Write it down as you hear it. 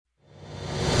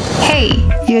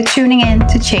You're tuning in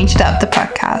to Change It Up, the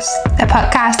podcast, a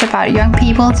podcast about young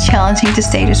people challenging the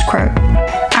status quo.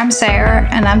 I'm Sarah,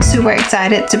 and I'm super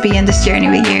excited to be on this journey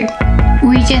with you.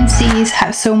 We Gen Zs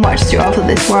have so much to offer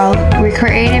this world. We're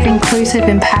creative, inclusive,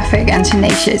 empathic, and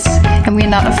tenacious, and we're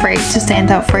not afraid to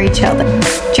stand up for each other.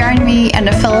 Join me and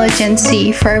a fellow Gen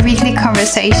Z for a weekly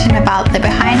conversation about the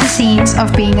behind the scenes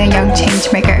of being a young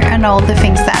change maker and all the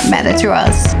things that matter to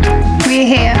us. We're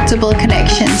here to build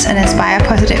connections and inspire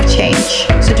positive change.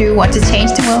 So do you want to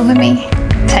change the world with me?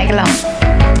 Tag along.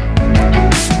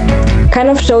 Kind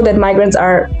of show that migrants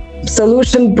are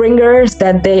solution bringers,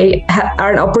 that they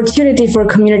are an opportunity for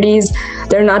communities.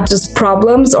 They're not just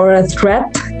problems or a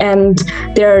threat, and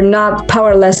they're not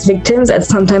powerless victims, as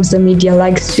sometimes the media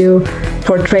likes to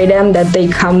portray them, that they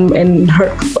come and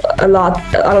hurt a lot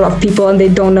of people and they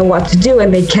don't know what to do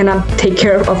and they cannot take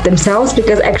care of themselves,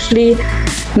 because actually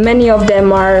many of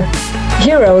them are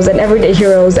heroes and everyday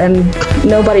heroes, and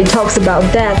nobody talks about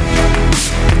that.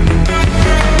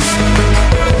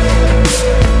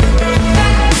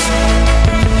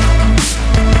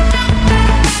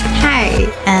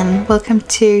 And welcome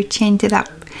to Change It Up.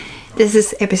 This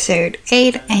is episode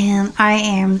 8 and I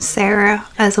am Sarah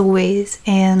as always,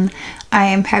 and I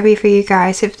am happy for you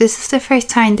guys. If this is the first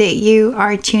time that you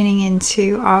are tuning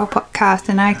into our podcast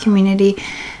and our community,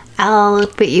 I'll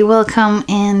bid you welcome,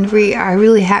 and we are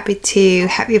really happy to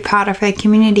have you part of our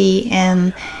community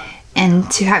and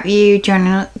to have you join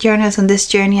us on this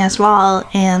journey as well.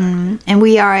 And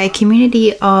we are a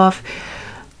community of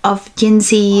Gen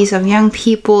Zs, of young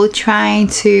people trying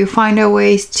to find our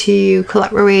ways to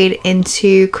collaborate and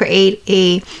to create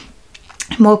a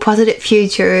more positive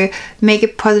future, make a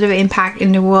positive impact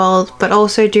in the world, but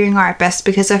also doing our best,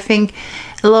 because I think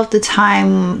a lot of the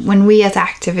time when we as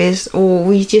activists, or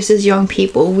we just as young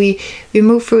people, we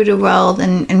move through the world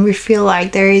and we feel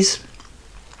like there's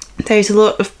a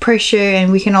lot of pressure,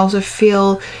 and we can also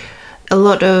feel a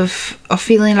lot of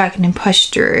feeling like an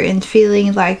imposter and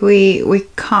feeling like we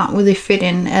can't really fit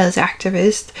in as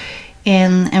activists,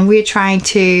 and we're trying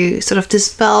to sort of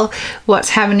dispel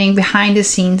what's happening behind the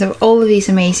scenes of all of these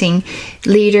amazing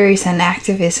leaders and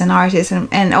activists and artists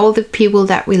and all the people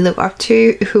that we look up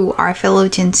to who are fellow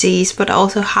Gen Zs, but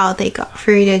also how they got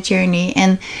through their journey.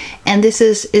 And this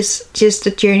is just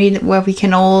a journey where we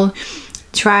can all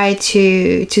try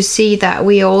to see that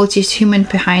we are all just human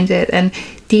behind it, and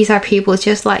these are people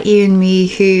just like you and me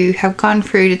who have gone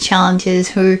through the challenges,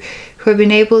 who have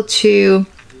been able to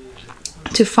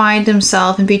find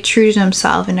themselves and be true to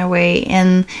themselves in a way.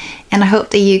 And I hope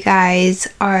that you guys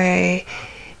are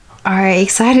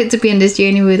excited to be on this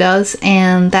journey with us,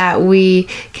 and that we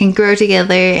can grow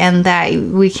together and that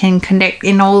we can connect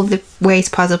in all the ways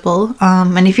possible.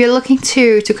 And if you're looking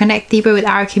to connect deeper with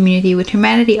our community, with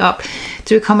Humanity Up,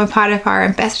 to become a part of our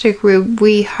ambassador group,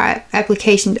 we have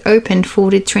applications open for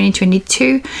the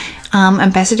 2022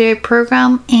 ambassador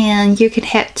program, and you can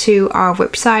head to our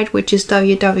website, which is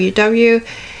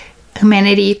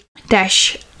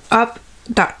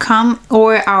www.humanity-up.com,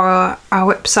 or our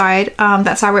website.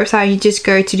 That's our website. You just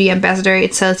go to the ambassador,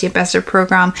 it says the ambassador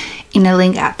program in a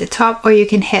link at the top, or you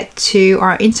can head to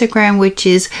our Instagram, which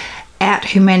is at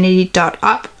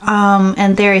humanity.up,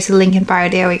 and there is a link in bio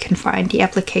there where you can find the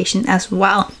application as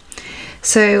well.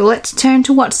 So let's turn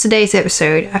to what's today's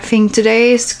episode. I think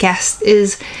today's guest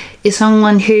is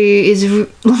someone who is,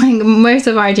 like most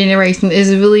of our generation,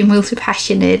 is really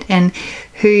multi-passionate, and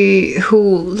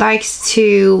who likes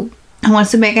to and wants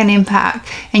to make an impact,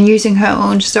 and using her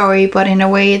own story, but in a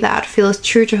way that feels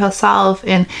true to herself,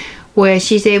 and where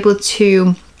she's able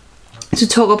to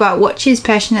talk about what she's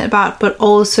passionate about, but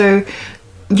also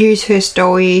use her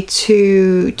story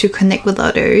to connect with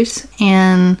others.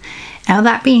 And now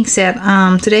that being said,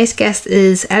 today's guest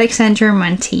is Alexandra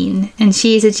Muntean, and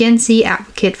she is a Gen Z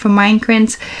advocate for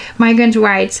migrant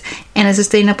rights and a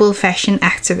sustainable fashion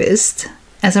activist.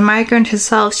 As a migrant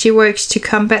herself, she works to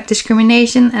combat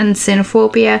discrimination and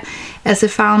xenophobia as the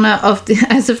founder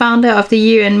of the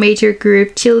UN major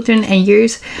group Children and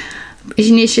Youth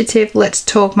Initiative Let's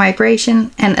Talk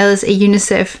Migration, and as a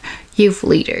UNICEF youth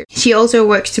leader. She also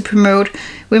works to promote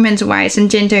women's rights and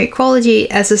gender equality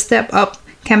as a Step Up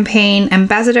campaign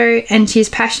ambassador, and she's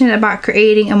passionate about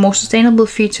creating a more sustainable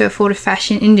future for the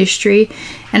fashion industry,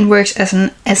 and works as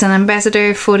an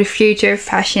ambassador for the future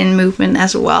fashion movement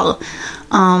as well.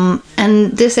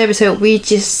 And this episode we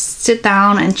just sit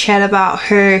down and chat about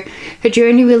her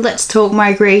journey with Let's Talk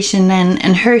Migration,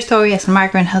 and her story as a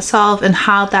migrant herself, and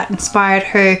how that inspired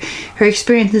her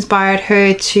experience inspired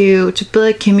her to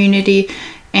build a community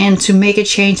and to make a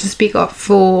change, to speak up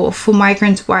for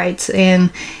migrants' rights, and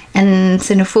and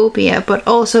xenophobia, but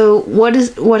also what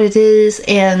it is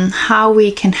and how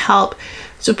we can help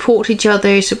support each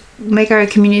other, make our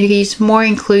communities more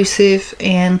inclusive,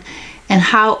 and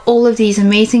how all of these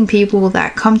amazing people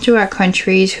that come to our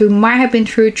countries who might have been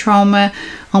through trauma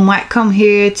or might come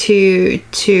here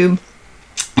to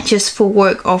just for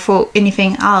work or for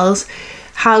anything else,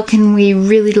 how can we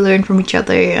really learn from each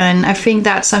other? And I think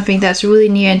that's something that's really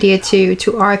near and dear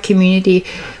to our community,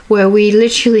 where we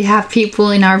literally have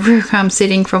people in our program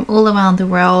sitting from all around the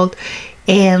world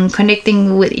and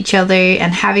connecting with each other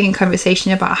and having a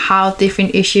conversation about how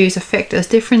different issues affect us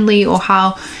differently, or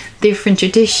how different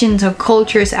traditions or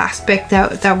cultures aspect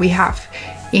that we have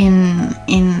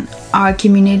in our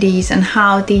communities, and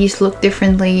how these look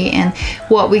differently, and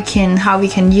how we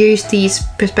can use these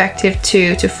perspectives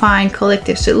to find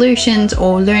collective solutions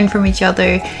or learn from each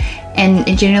other,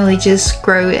 and generally just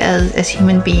grow as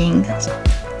human beings.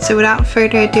 So without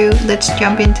further ado, let's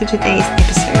jump into today's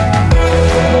episode.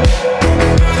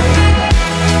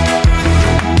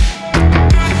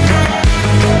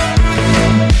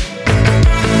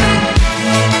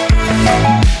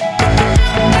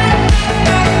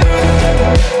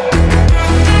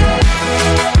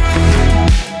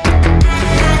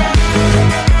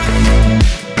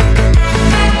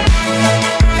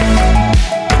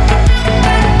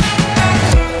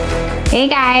 Hey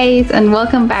guys, and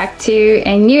welcome back to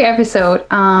a new episode.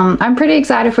 I'm pretty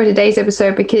excited for today's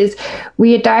episode because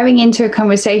we are diving into a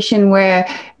conversation where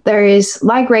there is,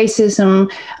 like racism,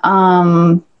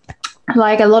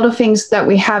 like a lot of things that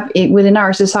we have within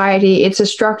our society. It's a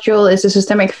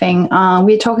systemic thing.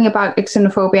 We're talking about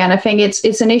xenophobia, and I think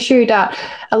it's an issue that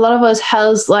a lot of us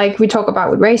has, like we talk about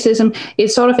with racism.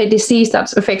 It's sort of a disease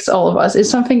that affects all of us. It's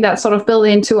something that's sort of built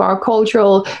into our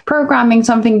cultural programming,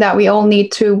 something that we all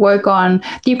need to work on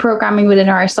deprogramming within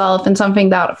ourselves, and something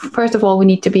that, first of all, we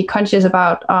need to be conscious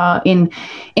about in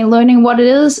learning what it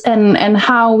is and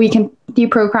how we can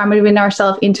deprogram it within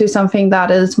ourselves into something that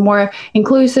is more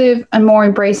inclusive and more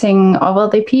embracing of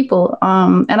other people.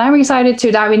 And I'm excited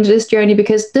to dive into this journey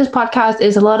because this podcast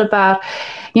is a lot about,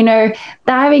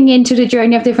 diving into the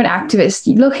journey of different activists,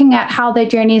 looking at how their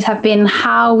journeys have been,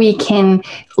 how we can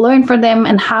learn from them,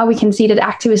 and how we can see that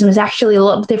activism is actually a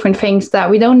lot of different things, that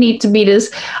we don't need to be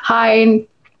this high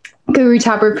guru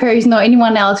type of person or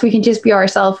anyone else. We can just be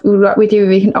ourselves. What we do,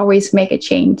 we can always make a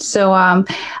change. So I'm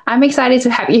excited to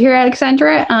have you here,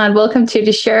 Alexandra, and welcome to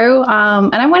the show.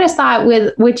 And I want to start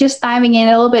with just diving in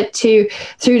a little bit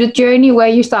through the journey where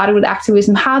you started with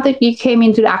activism, how that you came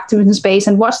into the activism space,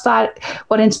 and what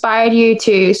inspired you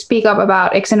to speak up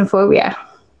about xenophobia.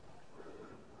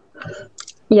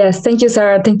 Yes, thank you,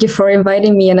 Sarah. Thank you for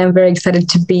inviting me, and I'm very excited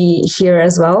to be here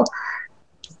as well.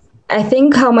 I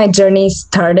think how my journey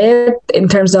started in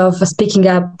terms of speaking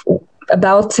up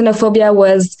about xenophobia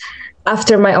was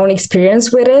after my own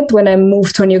experience with it. When I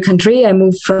moved to a new country, I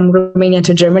moved from Romania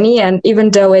to Germany. And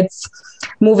even though it's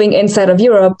moving inside of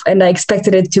Europe and I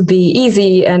expected it to be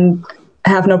easy and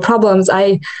have no problems,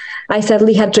 I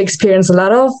sadly had to experience a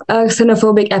lot of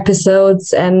xenophobic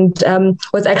episodes, and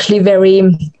was actually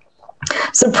very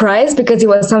surprised because it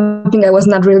was something I was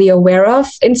not really aware of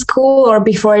in school or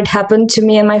before it happened to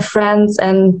me and my friends.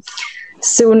 And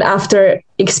soon after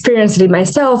experiencing it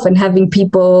myself and having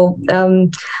people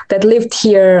that lived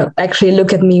here actually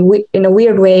look at me in a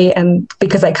weird way, and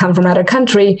because I come from another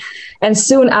country. And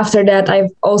soon after that,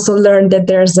 I've also learned that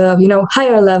there's a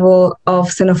higher level of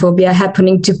xenophobia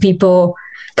happening to people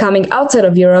coming outside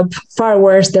of Europe, far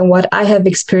worse than what I have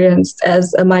experienced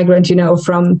as a migrant,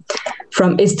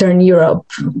 from Eastern Europe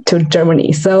to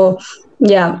Germany. So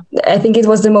yeah, I think it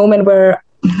was the moment where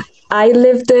I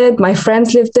lived it, my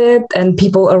friends lived it, and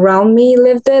people around me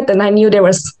lived it. And I knew there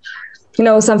was,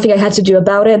 something I had to do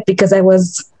about it, because I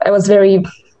was very,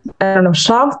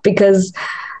 shocked, because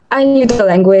I knew the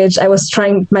language. I was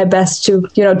trying my best to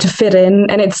fit in,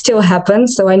 and it still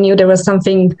happens. So I knew there was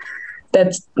something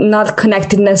that's not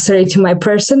connected necessarily to my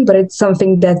person, but it's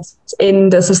something that's in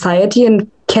the society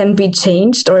and can be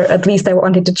changed, or at least I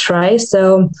wanted to try.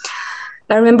 So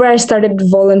I remember I started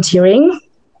volunteering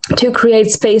to create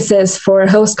spaces for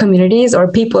host communities or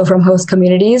people from host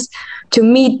communities to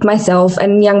meet myself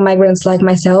and young migrants like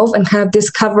myself and have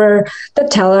discover the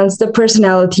talents, the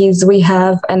personalities we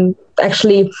have, and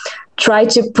actually try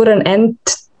to put an end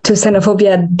to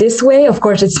xenophobia this way. Of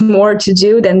course, it's more to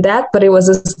do than that, but it was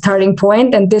a starting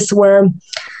point. And these were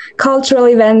cultural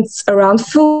events around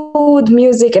food,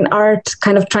 music, and art,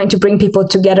 kind of trying to bring people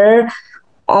together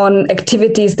on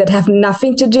activities that have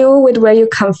nothing to do with where you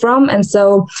come from. And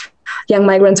so young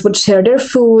migrants would share their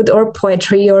food or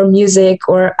poetry or music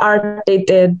or art they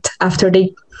did after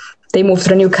they moved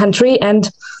to a new country. And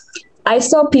I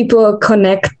saw people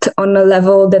connect on a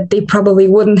level that they probably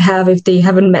wouldn't have if they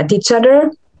haven't met each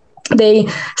other. They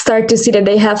start to see that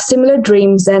they have similar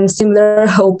dreams and similar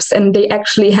hopes, and they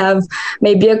actually have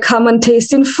maybe a common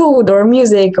taste in food or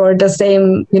music, or the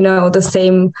same, the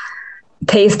same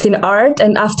taste in art.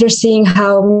 And after seeing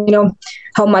how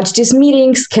much these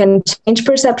meetings can change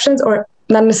perceptions, or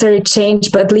not necessarily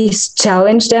change, but at least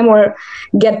challenge them, or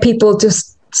get people to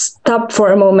stop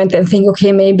for a moment and think,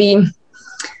 okay, maybe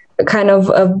kind of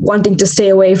wanting to stay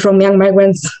away from young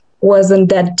migrants wasn't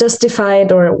that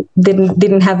justified, or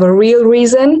didn't have a real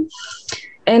reason.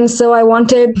 And so I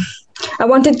wanted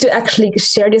to actually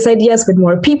share these ideas with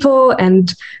more people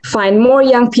and find more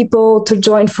young people to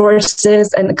join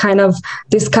forces and kind of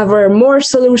discover more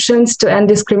solutions to end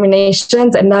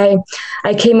discriminations. And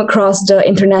I came across the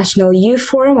International Youth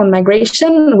Forum on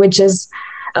Migration, which is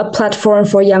a platform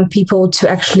for young people to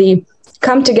actually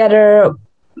come together,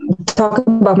 talk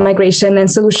about migration and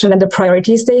solution and the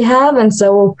priorities they have. And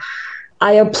so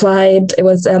I applied. It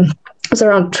was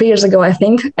around 3 years ago, I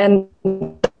think, and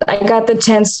I got the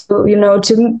chance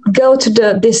to go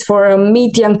to this forum,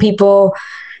 meet young people,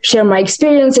 share my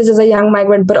experiences as a young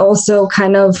migrant, but also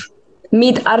kind of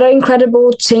meet other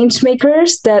incredible change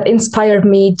makers that inspired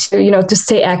me to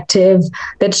stay active,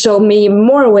 that show me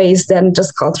more ways than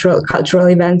just cultural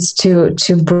events to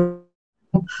bring.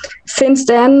 Since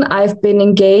then, I've been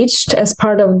engaged as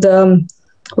part of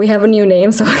we have a new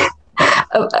name, so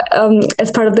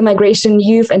as part of the Migration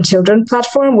Youth and Children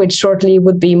platform, which shortly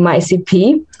would be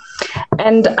MyCP.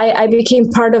 And I became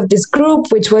part of this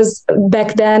group, which was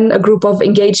back then a group of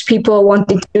engaged people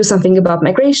wanting to do something about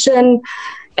migration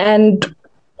and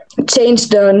change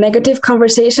the negative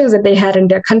conversations that they had in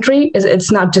their country.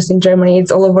 It's not just in Germany,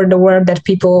 it's all over the world that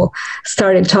people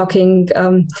started talking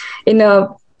in a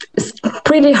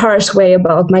pretty harsh way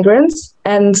about migrants.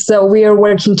 And so we are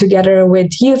working together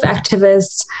with youth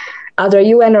activists, other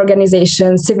UN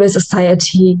organizations, civil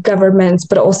society, governments,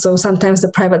 but also sometimes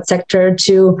the private sector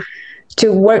to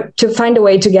work to find a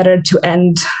way together to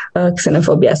end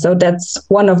xenophobia. So that's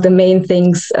one of the main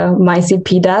things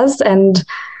MyCP does. And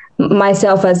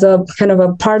myself, as a kind of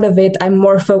a part of it, I'm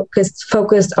more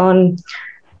focused on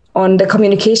the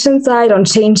communication side, on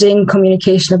changing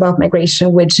communication about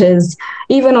migration, which is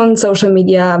even on social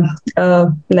media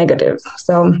negative.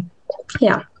 So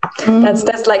yeah,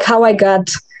 that's like how I got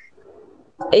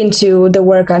into the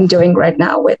work I'm doing right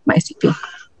now with MyCP.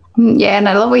 Yeah, and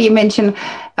I love what you mentioned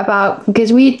about,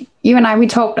 because you and I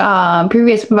talked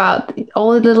previous about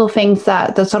all the little things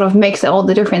that sort of makes all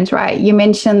the difference, right? You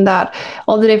mentioned that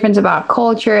all the difference about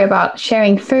culture, about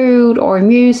sharing food or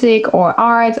music or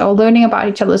art or learning about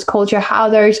each other's culture, how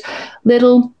there's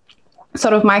little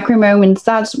sort of micro moments.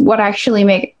 That's what actually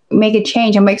make a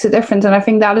change and makes a difference. And I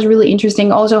think that is really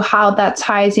interesting. Also, how that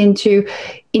ties into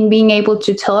in being able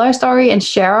to tell our story and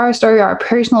share our story, our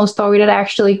personal story, that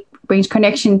actually brings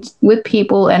connections with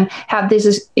people and have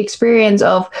this experience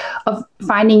of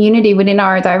finding unity within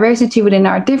our diversity, within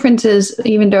our differences,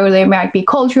 even though they might be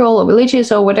cultural or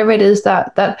religious or whatever it is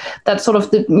that's sort of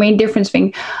the main difference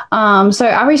thing. So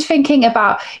I was thinking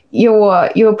about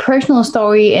your personal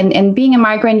story and being a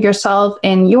migrant yourself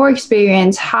and your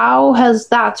experience. How has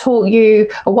that taught you,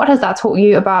 or what has that taught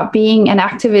you about being an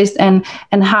activist and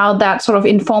how that sort of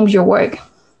informs your work?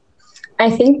 I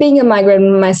think being a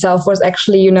migrant myself was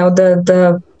actually,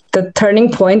 the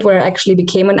turning point where I actually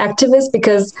became an activist,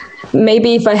 because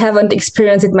maybe if I haven't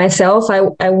experienced it myself,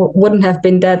 I wouldn't have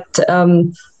been that,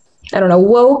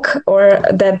 woke or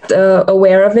that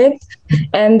aware of it.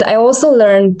 And I also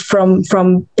learned from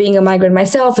being a migrant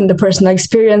myself and the personal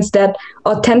experience that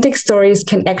authentic stories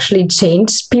can actually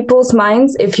change people's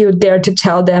minds if you dare to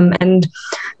tell them. And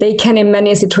they can, in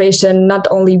many situations, not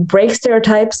only break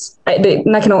stereotypes, they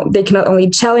cannot only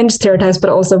challenge stereotypes, but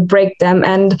also break them.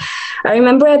 And I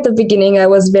remember at the beginning, I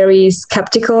was very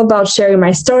skeptical about sharing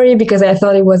my story because I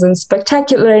thought it wasn't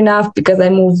spectacular enough, because I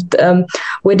moved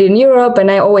within Europe, and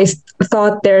I always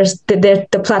thought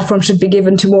the platform should be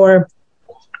given to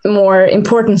more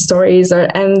important stories,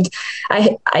 and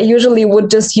I usually would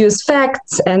just use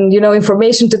facts and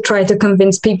information to try to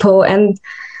convince people. And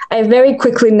I very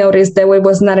quickly noticed that it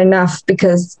was not enough,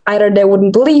 because either they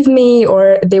wouldn't believe me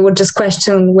or they would just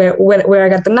question where I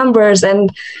got the numbers.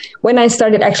 And when I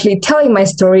started actually telling my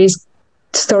story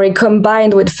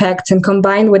combined with facts and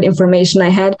combined with information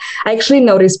I actually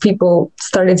noticed people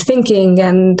started thinking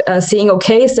and seeing,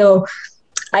 okay, so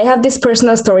I have this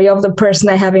personal story of the person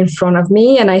I have in front of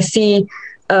me, and I see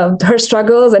her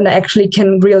struggles, and I actually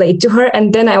can relate to her.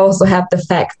 And then I also have the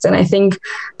facts, and I think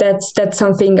that's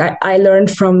something I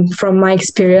learned from my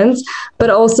experience. But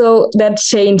also that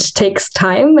change takes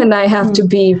time, and I have to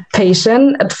be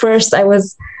patient. At first,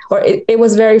 it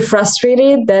was very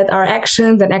frustrated that our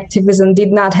actions and activism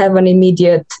did not have an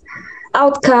immediate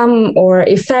outcome or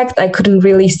effect. I couldn't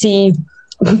really see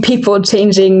people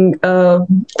changing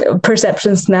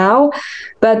perceptions now.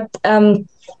 But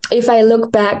if I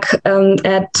look back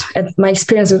at my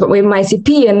experience with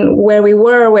MyCP and where we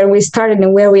were, where we started,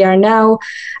 and where we are now,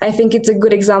 I think it's a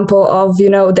good example of,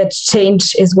 that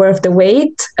change is worth the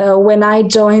wait. When I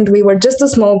joined, we were just a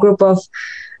small group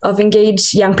of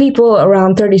engaged young people,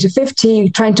 around 30 to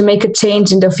 50, trying to make a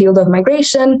change in the field of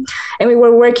migration. And we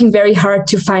were working very hard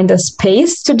to find a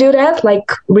space to do that,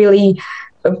 like really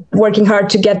working hard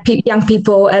to get young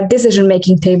people at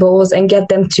decision-making tables and get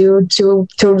them to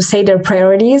say their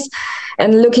priorities.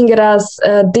 And looking at us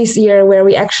this year, where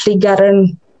we actually got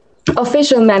an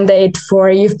official mandate for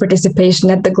youth participation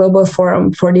at the Global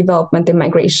Forum for Development and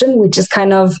Migration, which is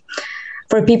kind of,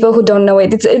 for people who don't know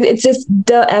it, it's just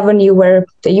the avenue where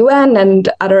the UN and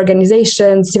other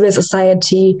organizations, civil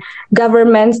society,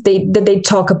 governments, they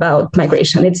talk about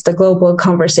migration. It's the global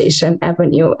conversation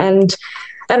avenue. And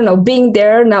I don't know, being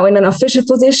there now in an official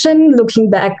position, looking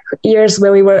back years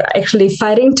where we were actually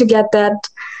fighting to get that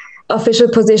official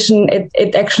position,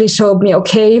 it actually showed me,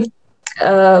 okay,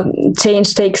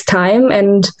 change takes time.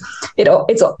 And it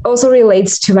also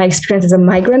relates to my experience as a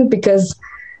migrant, because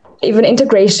even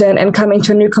integration and coming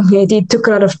to a new community took a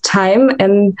lot of time,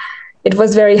 and it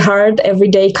was very hard every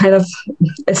day, kind of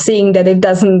seeing that it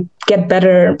doesn't get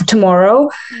better tomorrow.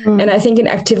 And I think in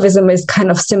activism is kind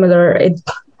of similar.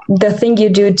 The thing you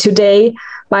do today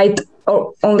might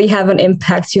only have an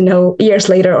impact, years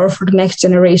later or for the next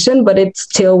generation, but it's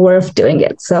still worth doing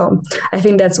it. So I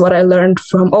think that's what I learned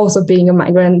from also being a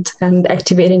migrant and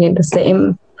activating in the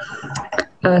same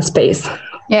space.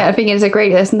 Yeah, I think it's a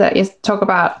great lesson that you talk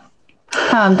about.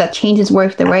 That change is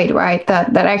worth the wait, right?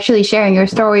 That actually sharing your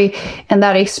story and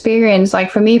that experience,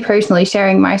 like for me personally,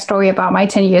 sharing my story about my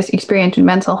 10 years experience with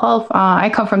mental health. I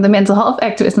come from the mental health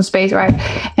activism space, right?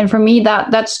 And for me,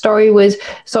 that story was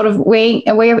sort of a way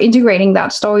of integrating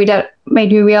that story that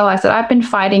made me realize that I've been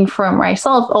fighting for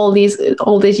myself all these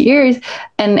years,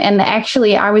 and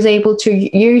actually I was able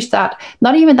to use that,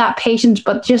 not even that patience,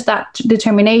 but just that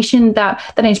determination, that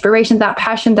inspiration, that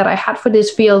passion that I had for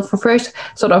this field, for first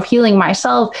sort of healing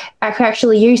myself. I could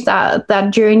actually use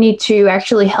that journey to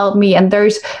actually help me, and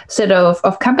those set of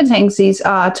competencies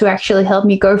to actually help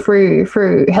me go through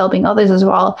helping others as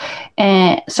well.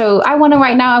 And so I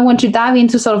want to dive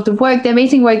into sort of the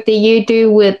amazing work that you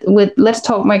do with Let's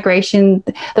Talk Migration,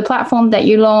 the platform that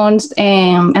you launched,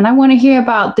 and I want to hear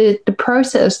about the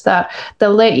process that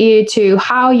led you to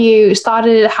how you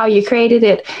started it, how you created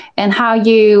it, and how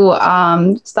you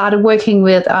started working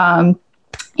with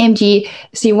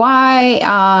MGCY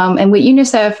and with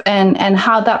UNICEF, and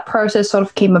how that process sort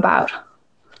of came about.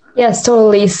 Yes,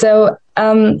 totally. So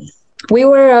we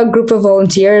were a group of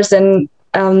volunteers, and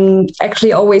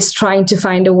actually always trying to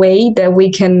find a way that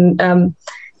we can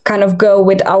kind of go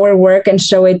with our work and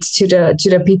show it to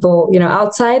the people,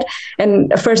 outside.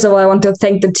 And first of all, I want to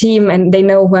thank the team, and they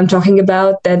know who I'm talking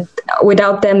about, that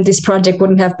without them, this project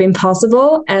wouldn't have been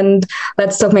possible. And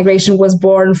Let's Talk Migration was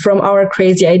born from our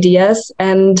crazy ideas.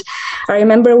 And I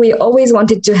remember we always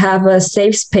wanted to have a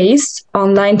safe space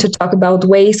online to talk about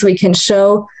ways we can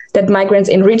show that migrants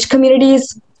enrich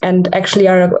communities and actually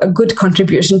are a good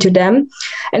contribution to them.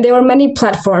 And there were many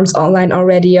platforms online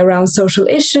already around social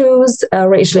issues,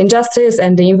 racial injustice,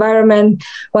 and the environment.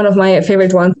 One of my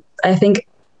favorite ones, I think,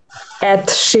 at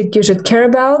Shit You Should Care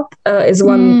About, is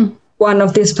one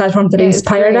of these platforms that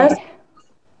inspired us.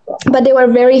 But there were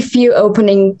very few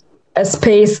opening a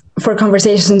space for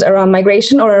conversations around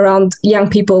migration or around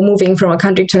young people moving from a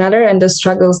country to another and the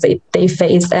struggles they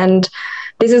face. And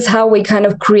this is how we kind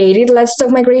of created Let's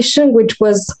Talk Migration, which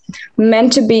was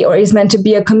meant to be, or is meant to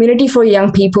be, a community for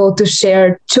young people to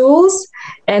share tools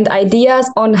and ideas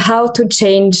on how to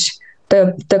change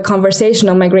the conversation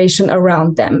on migration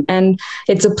around them. And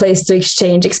it's a place to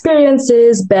exchange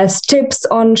experiences, best tips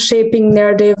on shaping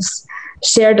narratives,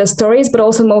 share the stories, but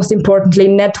also most importantly,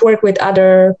 network with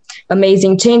other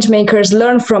amazing change makers,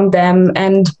 learn from them.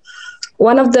 And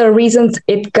one of the reasons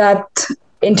it got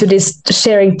into this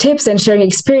sharing tips and sharing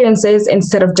experiences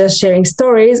instead of just sharing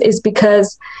stories is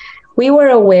because we were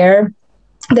aware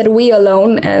that we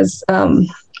alone as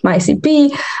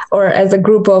MyCP or as a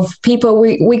group of people,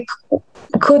 we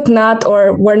could not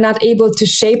or were not able to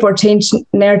shape or change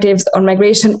narratives on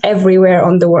migration everywhere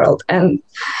on the world. And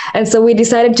so we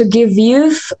decided to give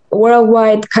youth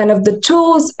worldwide kind of the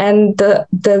tools and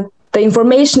the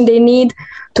information they need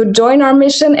to join our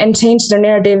mission and change their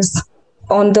narratives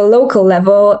on the local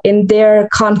level, in their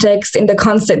context, in the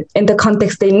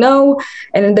context they know,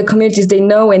 and in the communities they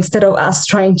know, instead of us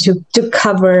trying to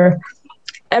cover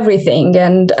everything.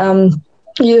 And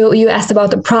you asked about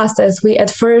the process. We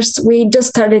just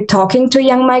started talking to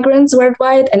young migrants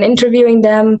worldwide and interviewing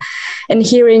them and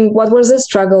hearing what was the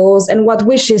struggles and what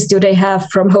wishes do they have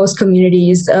from host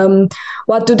communities.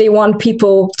 What do they want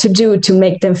people to do to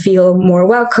make them feel more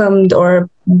welcomed or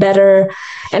better?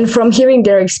 And from hearing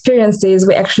their experiences,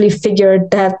 we actually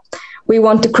figured that we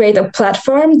want to create a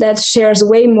platform that shares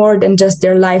way more than just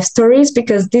their life stories,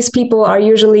 because these people are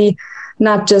usually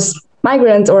not just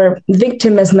migrants or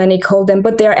victims, as many call them,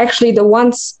 but they are actually the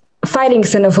ones fighting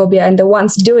xenophobia and the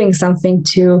ones doing something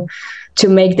to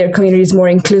make their communities more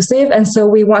inclusive. And so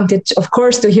we wanted, of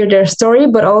course, to hear their story,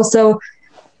 but also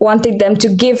wanted them to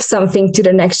give something to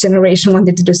the next generation,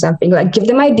 wanted to do something, like give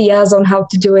them ideas on how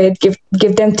to do it,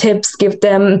 give them tips, give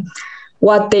them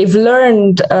what they've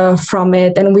learned from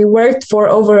it. And we worked for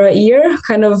over a year,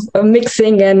 kind of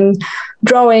mixing and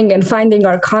drawing and finding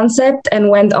our concept, and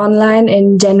went online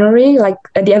in January, like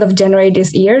at the end of January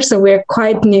this year. So we're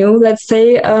quite new, let's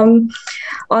say,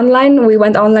 online. We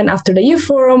went online after the youth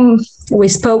forum. We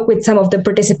spoke with some of the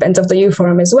participants of the youth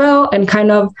forum as well, and kind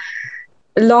of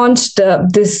launched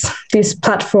this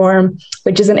platform,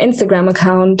 which is an Instagram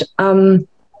account,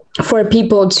 for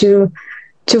people to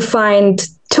find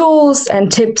tools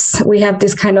and tips. We have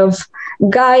this kind of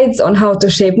guides on how to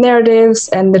shape narratives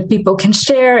and that people can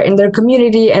share in their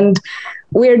community. And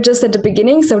we're just at the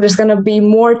beginning, so there's going to be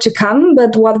more to come.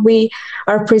 But what we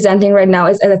are presenting right now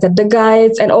is, as I said, the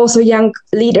guides, and also young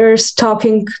leaders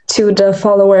talking to the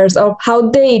followers of how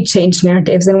they change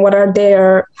narratives and what are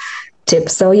their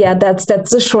tips. So yeah, that's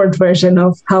the short version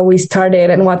of how we started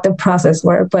and what the process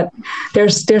were. But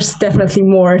there's definitely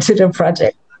more to the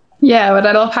project. Yeah, but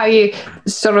I love how you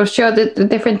sort of show the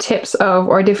different tips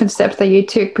or different steps that you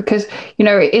took, because,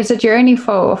 it's a journey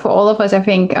for all of us. I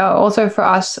think also for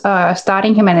us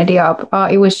starting Humanity Up,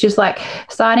 it was just like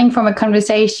starting from a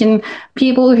conversation,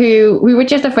 people who we were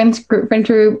just a friends group.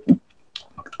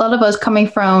 A lot of us coming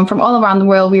from all around the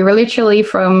world. We were literally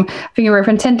I think we were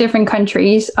from 10 different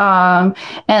countries.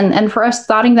 And for us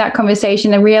starting that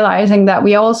conversation and realizing that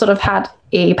we all sort of had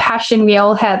a passion, we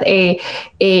all had a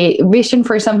vision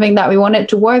for something that we wanted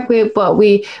to work with, but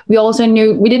we also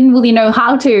knew we didn't really know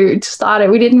how to start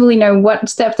it. We didn't really know what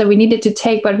steps that we needed to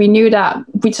take, but we knew that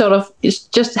we sort of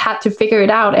just had to figure it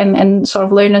out and sort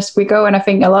of learn as we go. And I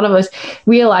think a lot of us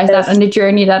realize that on the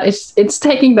journey, that it's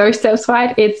taking those steps,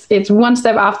 right? It's one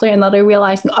step after another,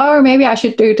 realizing, oh, maybe I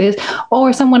should do this,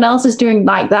 or someone else is doing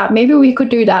like that. Maybe we could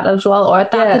do that as well, or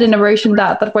adapt it in a version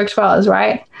that works for us,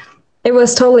 right? It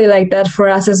was totally like that for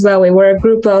us as well. We were a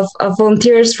group of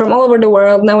volunteers from all over the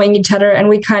world, knowing each other, and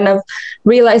we kind of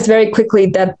realized very quickly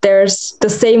that there's the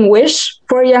same wish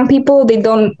for young people. They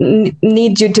don't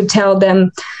need you to tell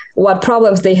them what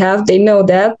problems they have. They know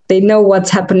that. They know what's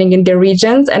happening in their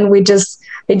regions, and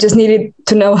they just needed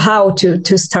to know how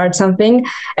to start something.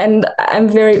 And I'm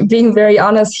being very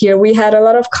honest here. We had a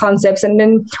lot of concepts, and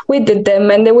then we did them,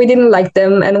 and then we didn't like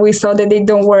them, and we saw that they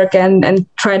don't work, and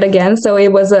tried again. So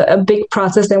it was a big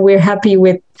process, and we're happy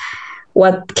with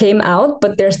what came out.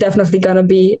 But there's definitely going to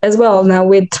be as well now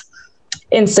with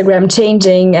Instagram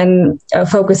changing and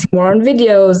focusing more on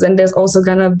videos, and there's also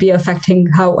going to be affecting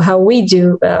how we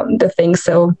do the things.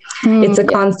 So it's a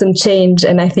constant change,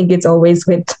 and I think it's always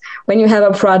when you have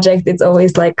a project, it's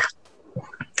always like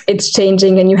it's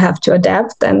changing and you have to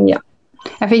adapt. And yeah,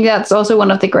 I think that's also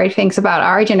one of the great things about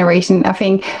our generation. I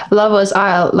think a lot of us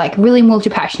are like really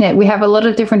multi-passionate. We have a lot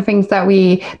of different things that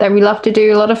we love to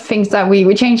do, a lot of things that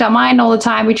we change our mind all the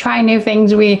time. We try new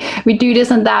things. We do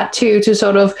this and that to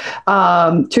sort of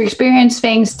to experience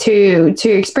things, to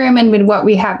experiment with what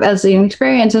we have as an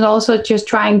experience, and also just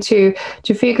trying to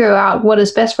figure out what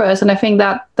is best for us. And I think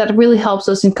that really helps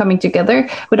us in coming together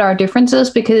with our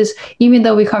differences, because even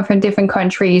though we come from different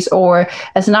countries, or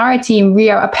as in our team,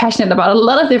 we are passionate about a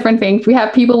lot of different things. We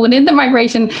have people within the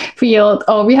migration field,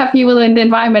 or we have people in the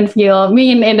environment field,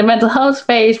 me in the mental health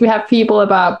space. We have people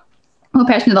about who are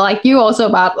passionate like you also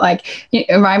about like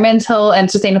environmental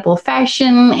and sustainable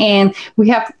fashion. And we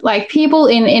have like people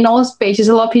in all spaces,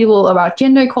 a lot of people about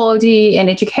gender equality and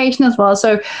education as well.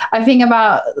 So I think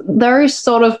about there's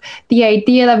sort of the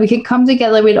idea that we can come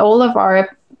together with all of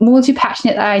our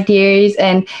multi-passionate ideas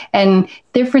and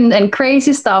different and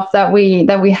crazy stuff that we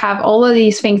have all of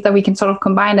these things that we can sort of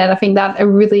combine. And I think that it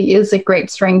really is a great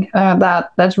strength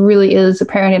that really is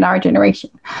apparent in our generation.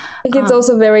 I think it's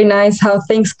also very nice how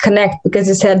things connect, because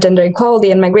you said gender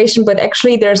equality and migration, but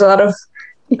actually there's a lot of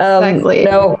exactly.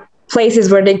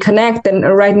 Places where they connect. And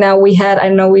right now we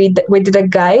did a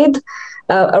guide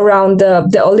around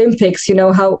the Olympics,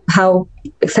 how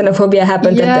xenophobia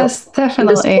happened in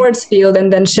the sports field,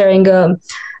 and then sharing a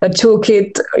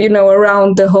toolkit,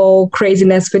 around the whole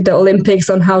craziness with the Olympics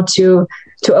on how to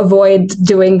avoid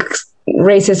doing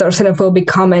racist or xenophobic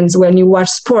comments when you watch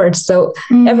sports. So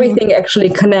everything actually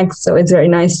connects. So it's very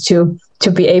nice to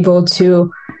be able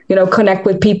to, connect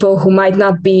with people who might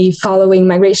not be following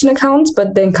migration accounts,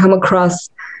 but then come across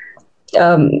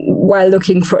while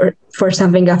looking for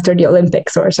something after the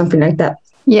Olympics or something like that.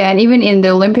 Yeah, and even in the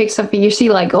Olympics, you see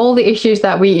like all the issues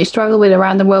that we struggle with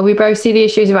around the world. We both see the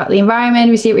issues about the environment,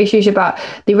 we see issues about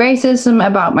the racism,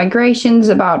 about migrations,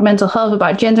 about mental health,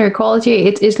 about gender equality.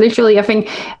 It's literally, I think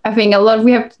a lot.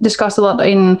 We have discussed a lot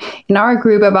in our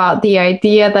group about the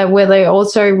idea that whether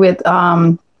also with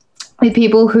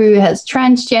people who has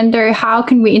transgender, how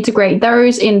can we integrate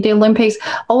those in the Olympics?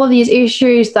 All of these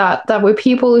issues that were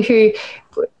people who,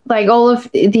 like all of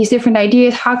these different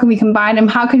ideas, how can we combine them?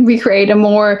 How can we create a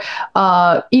more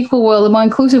equal world, a more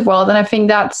inclusive world? And I think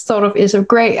that sort of is a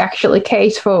great actually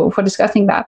case for discussing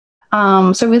that.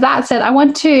 So with that said, I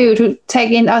want to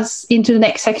take us into the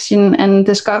next section and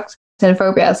discuss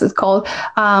xenophobia, as it's called.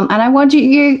 And I want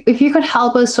you, if you could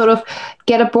help us sort of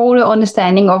get a broader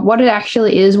understanding of what it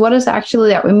actually is, what is actually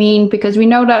that we mean, because we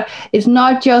know that it's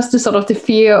not just the sort of the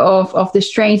fear of the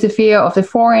strange, the fear of the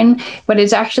foreign, but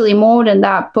it's actually more than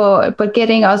that, but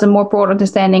getting us a more broad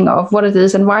understanding of what it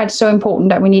is and why it's so important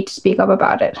that we need to speak up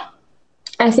about it.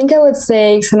 I think I would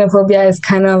say xenophobia is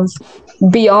kind of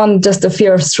beyond just the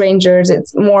fear of strangers.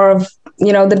 It's more of,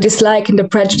 the dislike and the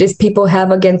prejudice people have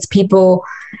against people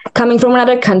coming from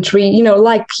another country,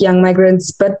 like young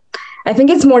migrants. But I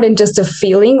think it's more than just a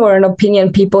feeling or an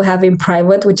opinion people have in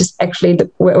private, which is actually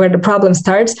where the problem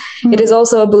starts. Mm-hmm. It is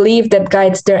also a belief that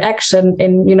guides their action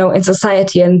in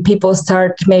society, and people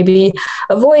start maybe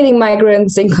avoiding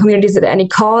migrants in communities at any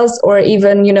cause, or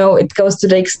even, it goes to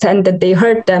the extent that they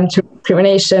hurt them through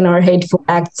discrimination or hateful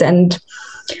acts. And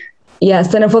yeah,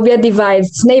 xenophobia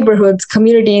divides neighborhoods,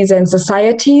 communities, and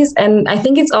societies. And I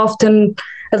think it's often,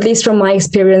 at least from my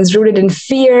experience, rooted in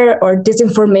fear or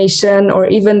disinformation, or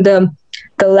even the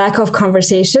lack of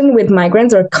conversation with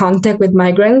migrants or contact with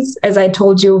migrants. As I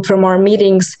told you from our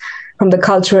meetings, from the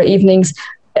cultural evenings,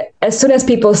 as soon as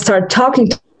people start talking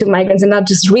to migrants and not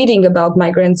just reading about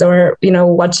migrants or,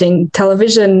 watching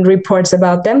television reports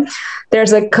about them,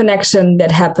 there's a connection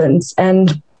that happens.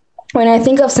 And when I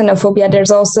think of xenophobia,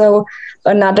 there's also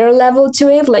another level to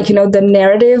it, like, the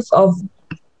narrative of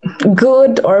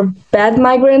good or bad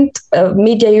migrant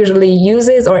media usually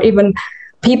uses, or even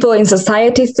people in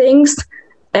society thinks.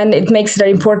 And it makes it an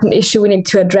important issue we need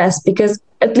to address, because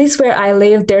at least where I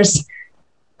live, there's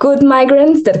good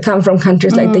migrants that come from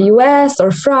countries like the US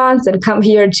or France that come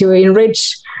here to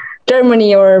enrich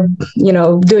Germany, or,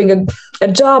 doing a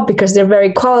job because they're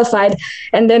very qualified.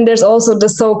 And then there's also the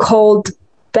so-called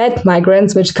bad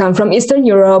migrants, which come from Eastern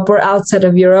Europe or outside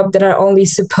of Europe, that are only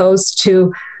supposed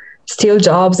to steal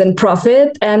jobs and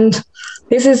profit. And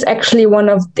this is actually one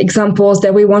of the examples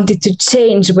that we wanted to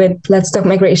change with Let's Talk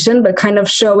Migration, but kind of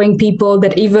showing people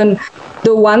that even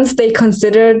the ones they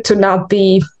consider to not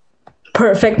be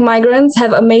perfect migrants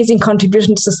have amazing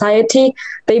contribution to society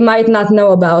they might not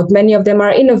know about. Many of them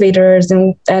are innovators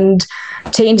and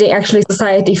changing actually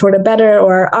society for the better,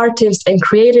 or are artists and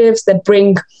creatives that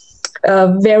bring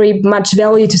very much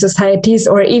value to societies,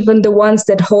 or even the ones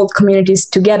that hold communities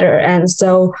together. And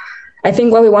so I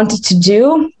think what we wanted to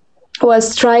do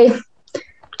was try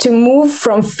to move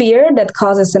from fear that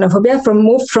causes xenophobia,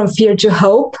 move from fear to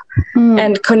hope,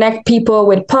 and connect people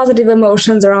with positive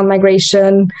emotions around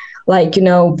migration, like,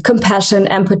 compassion,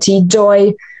 empathy,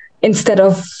 joy, instead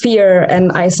of fear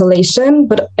and isolation.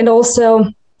 And also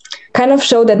kind of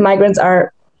show that migrants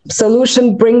are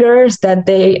solution bringers, that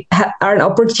they are an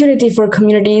opportunity for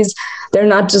communities. They're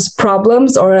not just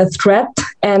problems or a threat,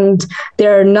 and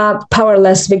they're not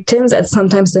powerless victims, as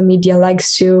sometimes the media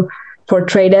likes to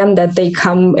portray them, that they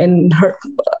come and hurt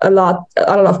a lot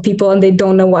of people and they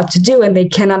don't know what to do and they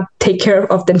cannot take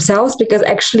care of themselves, because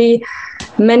actually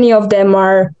many of them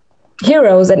are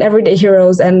heroes and everyday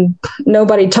heroes, and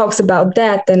nobody talks about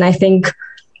that. And I think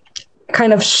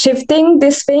kind of shifting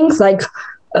these things, like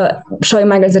showing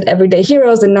migrants as everyday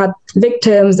heroes and not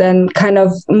victims, and kind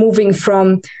of moving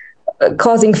from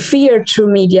causing fear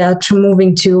through media, to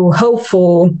moving to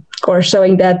hopeful, or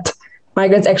showing that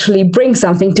migrants actually bring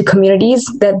something to communities,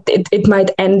 that it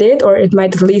might end it, or it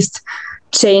might at least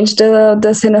change the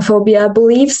xenophobia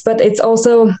beliefs. But it's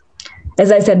also,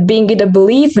 as I said, being it a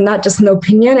belief and not just an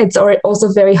opinion, it's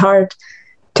also very hard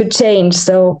to change.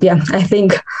 So yeah, I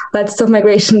think Let's Stop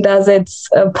Migration does its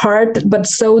part, but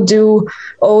so do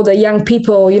all the young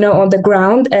people, on the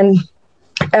ground. And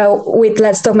with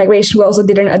Let's Stop Migration, we also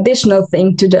did an additional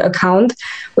thing to the account,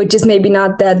 which is maybe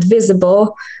not that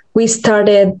visible. We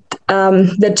started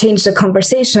the Change the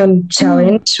Conversation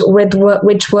challenge,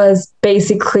 which was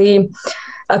basically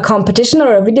a competition,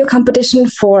 or a video competition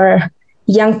for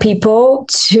young people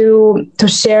to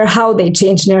share how they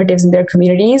change narratives in their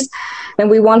communities. And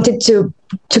we wanted to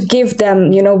give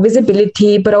them,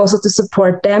 visibility, but also to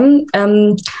support them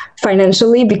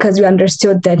financially, because we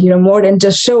understood that, more than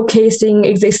just showcasing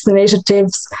existing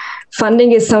initiatives,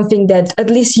 funding is something that at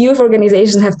least youth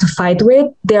organizations have to fight with.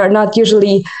 They are not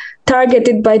usually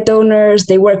targeted by donors.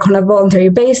 They work on a voluntary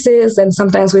basis, and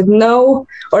sometimes with no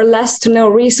or less to no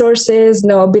resources,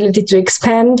 no ability to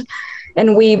expand.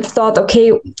 And we thought,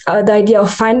 okay, the idea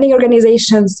of finding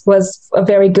organizations was a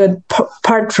very good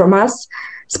part from us,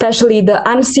 especially the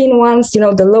unseen ones,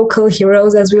 the local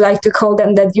heroes, as we like to call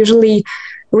them, that usually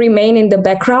remain in the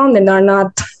background and are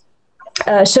not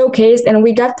showcased. And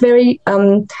we got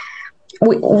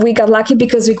we got lucky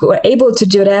because we were able to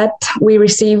do that. We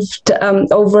received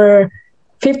over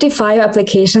 55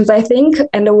 applications, I think,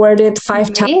 and awarded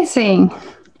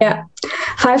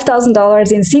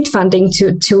 $5,000 in seed funding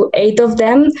to 8 of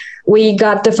them. We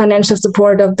got the financial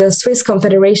support of the Swiss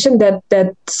Confederation that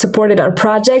supported our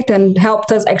project and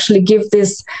helped us actually give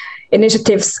these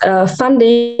initiatives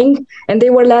funding. And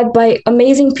they were led by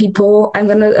amazing people. I'm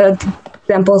going to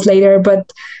examples later,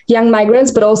 but young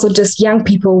migrants, but also just young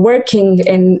people working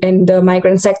in the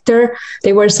migrant sector.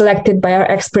 They were selected by our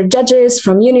expert judges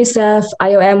from UNICEF,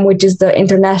 IOM, which is the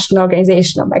International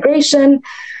Organization of Migration,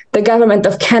 the Government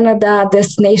of Canada,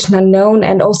 Destination Unknown,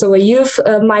 and also a youth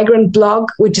migrant blog,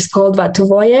 which is called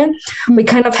Vatuvoje. We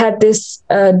kind of had this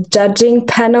judging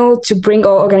panel to bring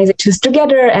all organizations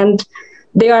together, and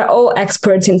they are all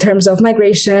experts in terms of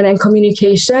migration and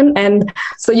communication. And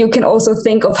so you can also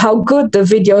think of how good the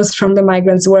videos from the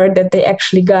migrants were that they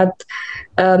actually got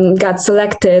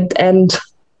selected. And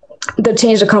the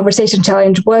Change the Conversation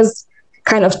challenge was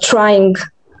kind of trying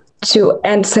to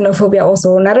end xenophobia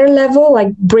also on another level,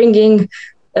 like bringing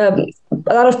a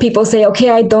lot of people say, okay,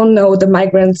 I don't know the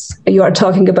migrants you are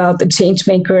talking about, the change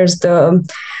makers, the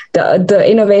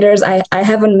innovators. I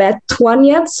haven't met one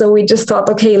yet. So we just thought,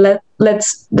 okay,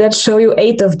 let's show you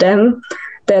 8 of them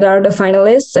that are the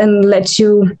finalists, and let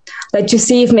you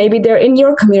see if maybe they're in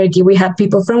your community. We had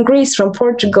people from Greece, from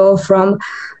Portugal, from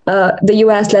the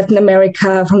US, Latin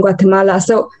America, from Guatemala.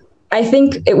 So I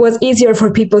think it was easier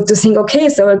for people to think, okay,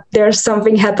 so there's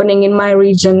something happening in my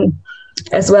region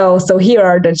as well. So here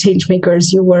are the change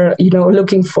makers you were,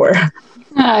 looking for.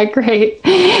 Great.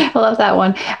 I love that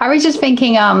one. I was just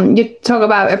thinking, you talk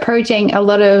about approaching a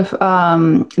lot of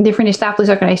different established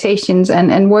organizations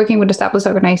and working with established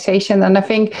organizations. And I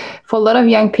think for a lot of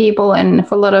young people and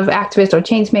for a lot of activists or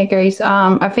change makers,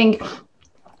 I think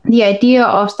the idea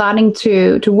of starting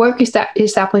to work with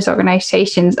established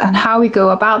organizations and how we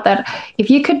go about that. If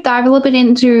you could dive a little bit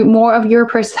into more of your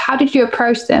process, how did you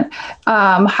approach them?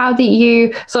 How did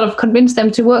you sort of convince them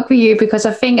to work with you? Because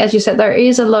I think, as you said, there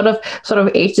is a lot of sort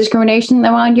of age discrimination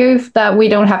around youth, that we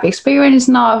don't have experience,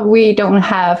 we don't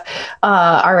have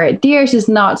our ideas, is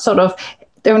not sort of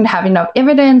don't have enough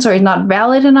evidence or is not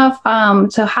valid enough.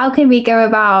 So how can we go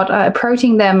about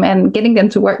approaching them and getting them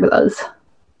to work with us?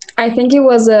 I think it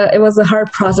was a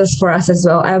hard process for us as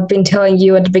well. I've been telling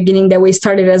you at the beginning that we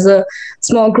started as a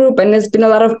small group, and there's been a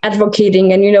lot of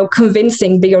advocating and,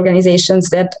 convincing big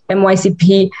organizations that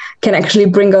MYCP can actually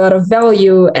bring a lot of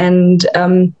value and,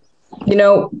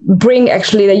 bring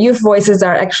actually the youth voices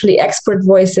are actually expert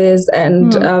voices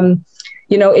and,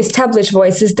 established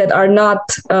voices that are not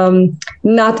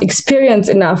experienced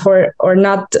enough or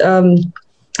not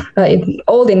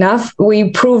old enough.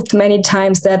 We proved many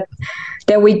times that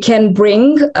we can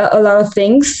bring a lot of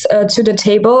things to the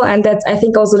table. And that's, I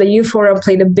think, also the Youth Forum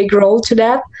played a big role to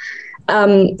that,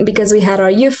 because we had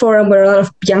our Youth Forum where a lot of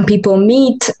young people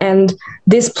meet. And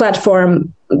this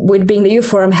platform, with being the Youth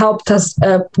Forum, helped us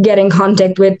get in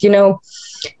contact with,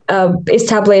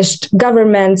 established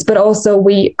governments, but also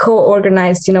we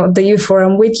co-organized, the Youth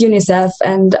Forum with UNICEF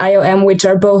and IOM, which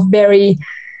are both very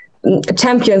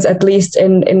champions, at least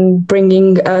in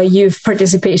bringing youth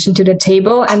participation to the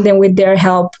table. And then with their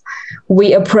help,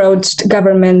 we approached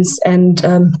governments and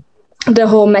the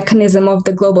whole mechanism of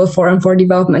the Global Forum for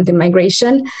Development and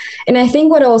Migration. And I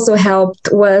think what also helped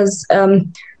was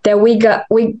that we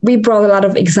brought a lot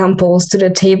of examples to the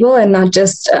table and not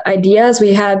just ideas.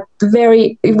 We had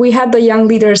the young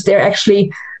leaders there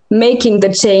actually making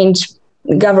the change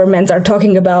governments are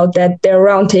talking about, that there are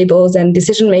roundtables and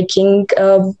decision-making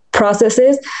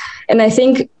processes. And I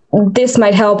think this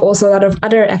might help also a lot of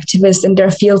other activists in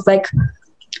their fields, like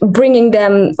bringing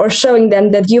them or showing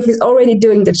them that youth is already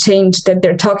doing the change that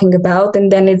they're talking about,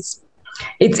 and then it's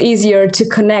easier to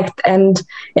connect. And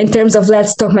in terms of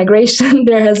Let's Talk Migration,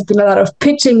 there has been a lot of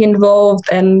pitching involved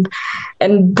and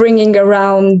bringing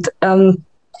around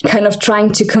kind of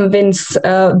trying to convince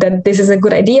that this is a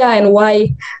good idea and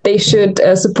why they should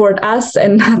support us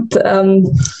and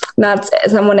not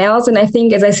someone else. And I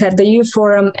think, as I said, the Youth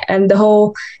Forum and the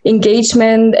whole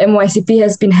engagement MYCP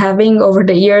has been having over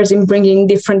the years in bringing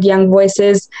different young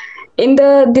voices in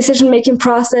the decision-making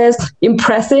process,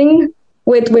 impressing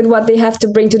with what they have to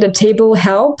bring to the table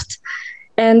helped.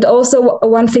 And also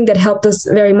one thing that helped us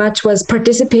very much was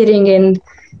participating in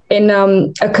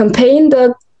a campaign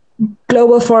the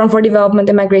Global Forum for Development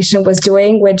and Migration was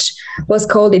doing, which was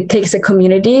called It Takes a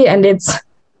Community, and it's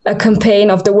a campaign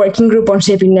of the Working Group on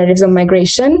Shaping Narratives on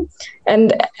Migration.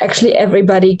 And actually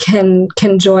everybody can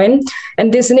join.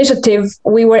 And this initiative,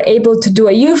 we were able to do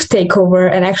a youth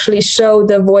takeover and actually show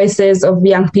the voices of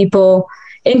young people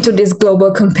into this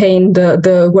global campaign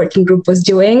the working group was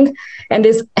doing. And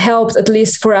this helps, at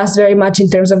least for us, very much in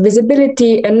terms of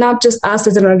visibility, and not just us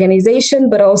as an organization,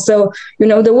 but also,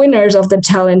 the winners of the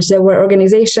challenge. There were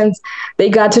organizations, they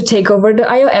got to take over the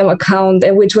IOM account,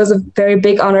 and which was a very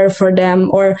big honor for them,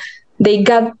 or they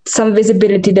got some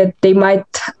visibility that they might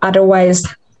otherwise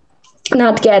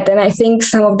not get. And I think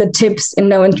some of the tips, in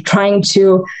trying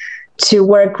to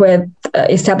work with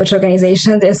established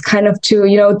organizations is kind of to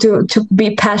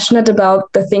be passionate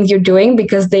about the things you're doing,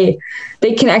 because they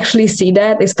can actually see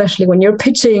that, especially when you're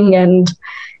pitching.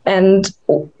 And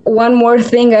one more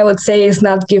thing I would say is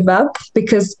not give up,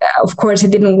 because of course it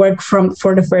didn't work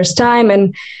for the first time,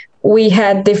 and we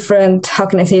had different,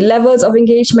 levels of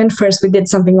engagement. First we did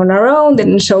something on our own,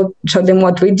 then show them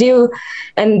what we do,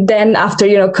 and then after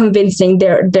convincing,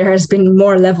 there has been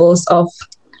more levels of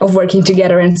working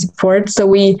together and support. So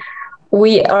we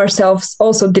ourselves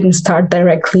also didn't start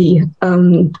directly,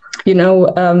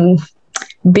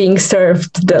 being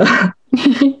served the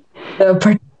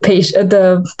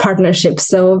partnership.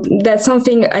 So that's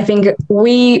something I think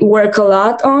we work a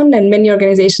lot on, and many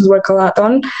organizations work a lot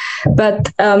on.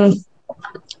 But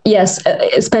yes,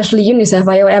 especially UNICEF,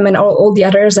 IOM, and all the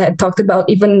others I talked about,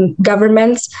 even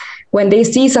governments, when they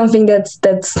see something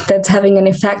that's having an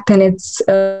effect and it's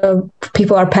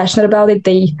people are passionate about it,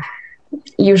 they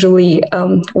usually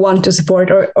want to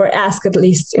support or ask, at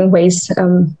least in ways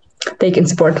they can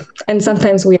support. And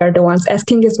sometimes we are the ones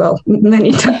asking as well,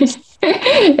 many times.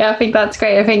 Yeah, I think that's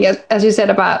great. I think, as you said,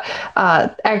 about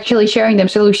actually sharing them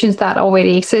solutions that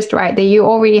already exist, right? That you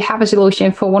already have a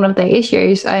solution for one of the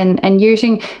issues, and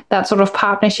using that sort of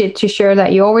partnership to show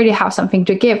that you already have something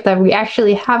to give, that we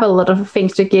actually have a lot of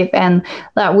things to give, and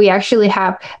that we actually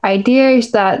have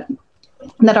ideas that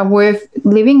are worth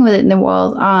living with in the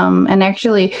world, and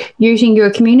actually using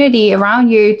your community around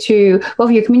you to,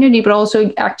 both your community, but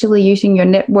also actually using your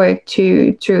network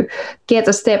to get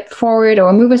a step forward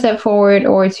or move a step forward,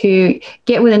 or to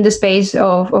get within the space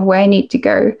of where I need to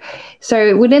go.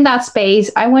 So within that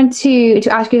space, I want to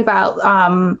ask you about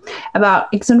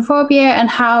xenophobia, and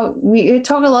how we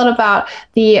talk a lot about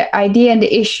the idea and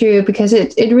the issue, because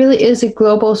it really is a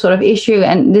global sort of issue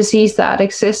and disease that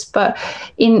exists. But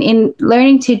in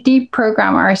learning to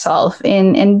deprogram ourselves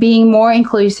in being more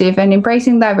inclusive and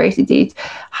embracing diversity,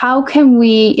 how can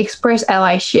we express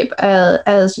allyship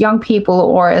as young people,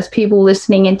 or as people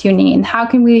listening and tuning in? How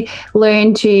can we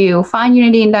learn to find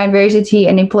unity in diversity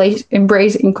and embrace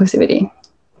inclusivity?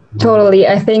 Totally.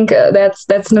 I think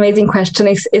that's an amazing question,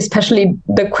 especially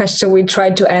the question we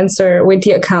tried to answer with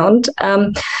the account.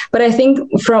 But I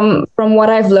think from what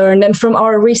I've learned, and from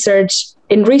our research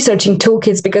in researching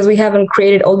toolkits, because we haven't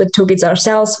created all the toolkits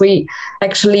ourselves, we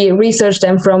actually researched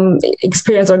them from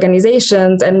experienced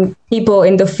organizations and people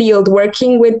in the field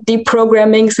working with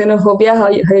deprogramming xenophobia, how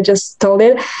you just told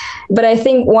it. But I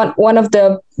think one of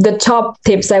the top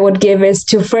tips I would give is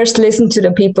to first listen to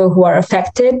the people who are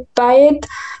affected by it,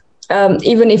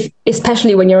 even if,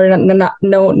 especially when you're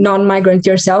non-migrant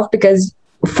yourself, because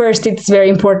first it's very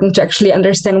important to actually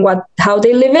understand how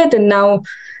they live it, and now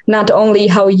not only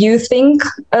how you think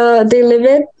they live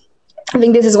it. I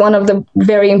think this is one of the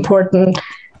very important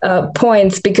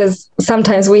points, because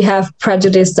sometimes we have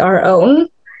prejudiced our own,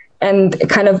 and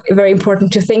kind of very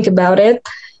important to think about it.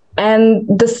 And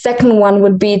the second one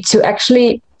would be to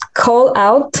actually call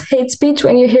out hate speech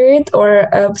when you hear it, or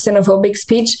xenophobic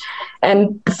speech,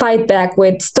 and fight back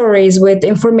with stories, with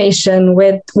information,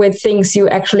 with things you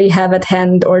actually have at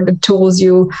hand, or the tools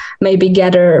you maybe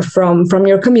gather from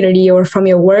your community or from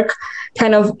your work.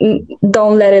 Kind of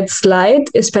don't let it slide,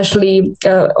 especially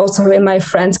also in my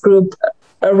friends group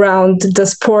around the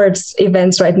sports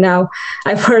events right now.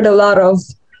 I've heard a lot of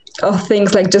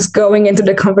things like just going into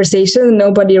the conversation,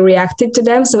 nobody reacted to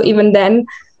them. So even then,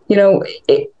 you know,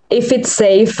 if it's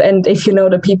safe, and if you know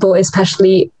the people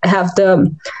especially have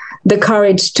the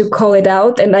courage to call it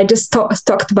out. And I just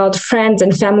talked about friends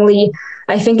and family.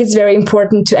 I think it's very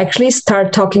important to actually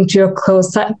start talking to your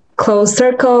close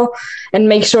circle and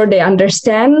make sure they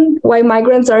understand why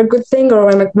migrants are a good thing, or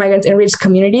why migrants enrich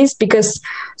communities, because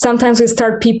sometimes we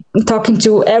start talking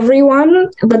to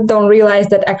everyone, but don't realize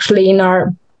that actually in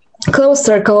our close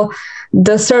circle,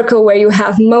 the circle where you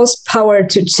have most power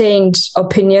to change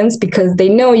opinions because they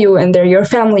know you and they're your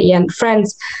family and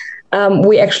friends,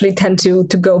 we actually tend to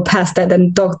go past that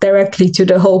and talk directly to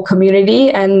the whole community.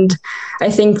 And I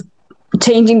think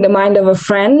changing the mind of a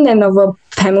friend and of a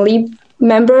family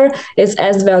member is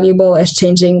as valuable as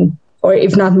changing, or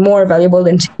if not more valuable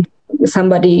than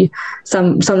somebody,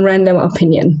 some random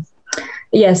opinion.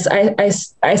 Yes, I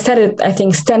said it. I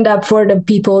think stand up for the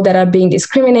people that are being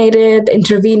discriminated,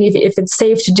 intervene if it's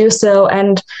safe to do so.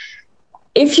 And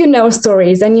if you know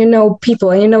stories and you know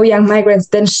people and you know young migrants,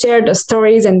 then share the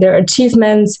stories and their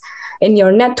achievements in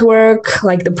your network,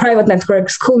 like the private network,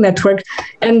 school network.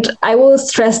 And I will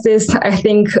stress this, I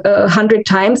think, 100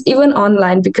 times, even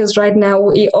online, because right now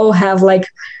we all have like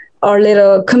our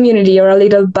little community or a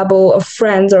little bubble of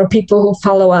friends or people who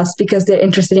follow us because they're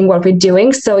interested in what we're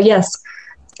doing. So yes,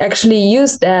 actually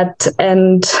use that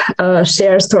and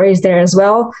share stories there as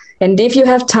well. And if you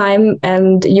have time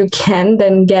and you can,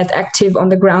 then get active on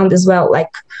the ground as well,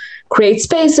 like create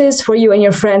spaces for you and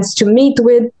your friends to meet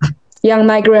with young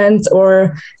migrants,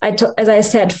 or as I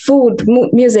said, food,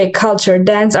 music, culture,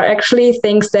 dance are actually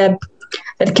things that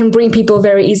can bring people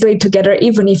very easily together,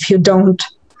 even if you don't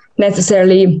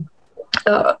necessarily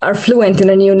are fluent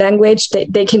in a new language.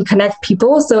 They can connect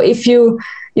people. So if you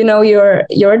know you're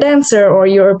a dancer, or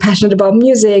you're passionate about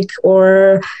music,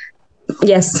 or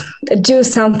yes, do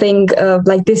something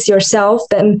like this yourself,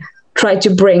 then try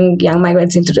to bring young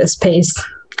migrants into the space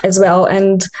as well.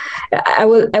 And I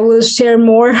will share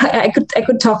more. I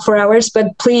could talk for hours,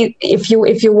 but please, if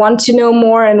you want to know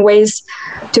more and ways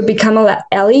to become an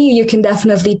ally, you can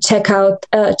definitely check out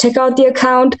the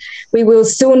account. We will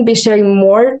soon be sharing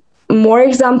more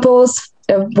examples.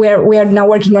 Where we are now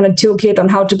working on a toolkit on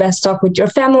how to best talk with your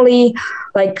family,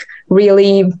 like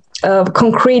really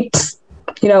concrete,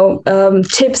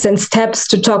 tips and steps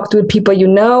to talk to people you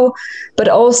know, but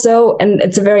also, and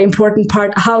it's a very important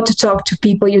part, how to talk to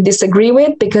people you disagree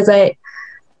with, because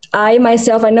I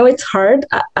myself, I know it's hard.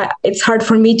 It's hard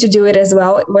for me to do it as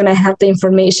well when I have the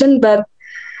information, but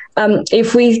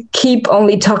if we keep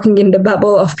only talking in the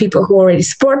bubble of people who already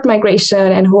support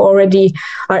migration and who already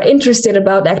are interested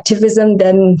about activism,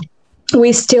 then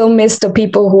we still miss the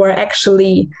people who are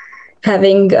actually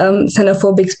having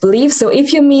xenophobic beliefs. So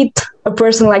if you meet a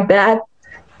person like that,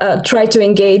 try to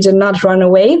engage and not run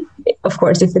away. Of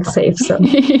course, if it's safe. So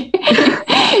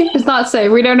it's not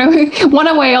safe. We don't know. One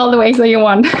away all the way so you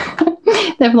want.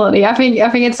 Definitely. I think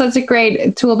it's such a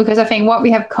great tool, because I think what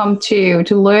we have come to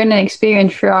learn and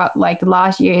experience throughout like the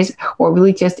last years, or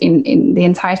really just in the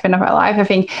entire span of our life, I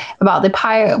think about the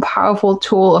powerful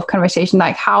tool of conversation,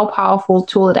 like how powerful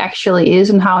tool it actually is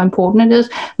and how important it is,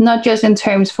 not just in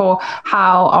terms for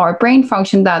how our brain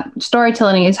function, that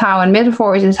storytelling is how, and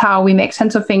metaphors is how we make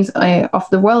sense of things of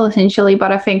the world essentially,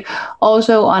 but I think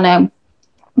also on a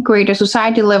greater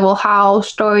society level, how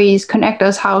stories connect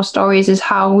us, how stories is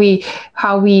how we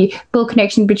build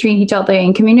connection between each other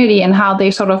in community, and how they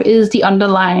sort of is the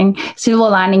underlying silver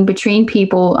lining between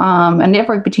people, a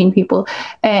network between people.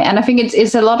 And I think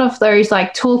it's a lot of those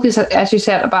like tools, as you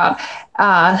said, about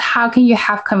how can you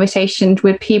have conversations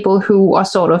with people who are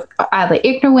sort of either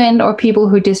ignorant or people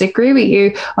who disagree with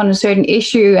you on a certain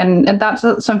issue. And that's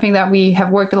something that we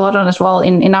have worked a lot on as well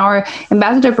in our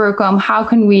ambassador program. How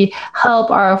can we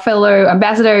help our fellow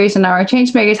ambassadors and our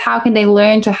change makers? How can they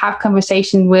learn to have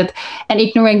conversation with an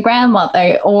ignorant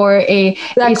grandmother, or a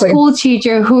school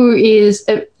teacher who is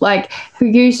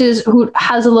who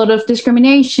has a lot of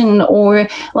discrimination, or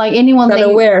like anyone not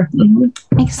aware.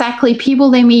 Mm-hmm. Exactly.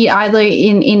 People they meet either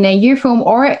in a youth home,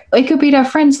 or it could be their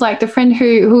friends, like the friend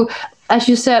who as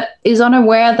you said, is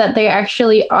unaware that they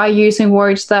actually are using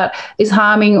words that is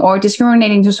harming or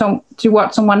discriminating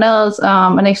towards someone else,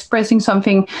 and expressing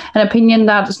something, an opinion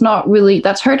that's not really,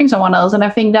 that's hurting someone else. And I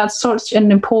think that's such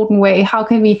an important way. How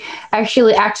can we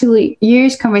actually actively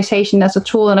use conversation as a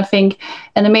tool? And I think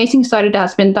an amazing study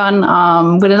that's been done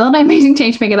with another amazing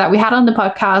change maker that we had on the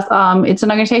podcast, it's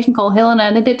an organization called Helena,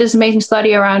 and they did this amazing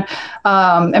study around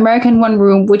American One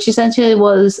Room, which essentially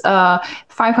was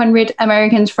 500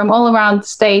 Americans from all around the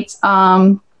states.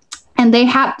 And they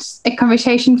had a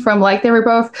conversation from, like, they were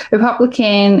both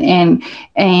Republican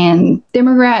and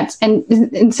Democrats, and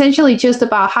essentially just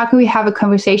about how can we have a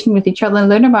conversation with each other and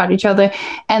learn about each other.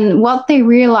 And what they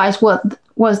realized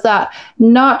was that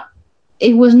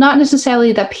it was not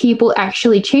necessarily that people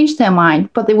actually changed their mind,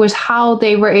 but it was how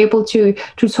they were able to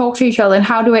talk to each other and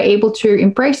how they were able to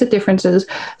embrace the differences.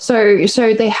 So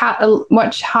they had a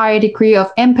much higher degree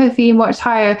of empathy, much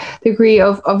higher degree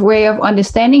of way of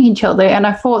understanding each other. And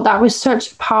I thought that was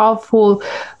such a powerful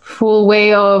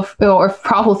way of, or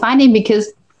powerful finding,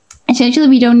 because essentially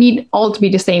we don't need all to be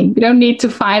the same. We don't need to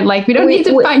find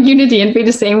find unity and be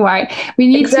the same, right? We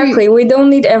need we don't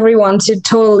need everyone to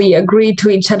totally agree to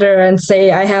each other and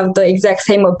say I have the exact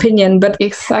same opinion. But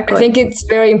exactly, I think it's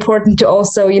very important to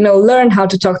also, learn how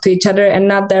to talk to each other and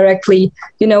not directly,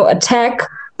 attack,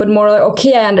 but more like,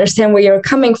 okay, I understand where you're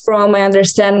coming from. I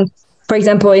understand, for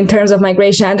example, in terms of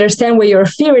migration, I understand where your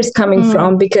fear is coming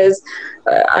from, because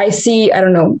I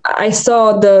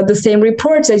saw the same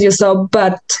reports as you saw,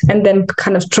 and then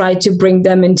kind of try to bring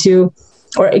them into,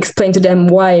 or explain to them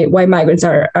why migrants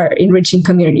are enriching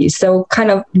communities. So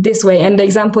kind of this way. And the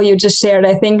example you just shared,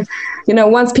 I think,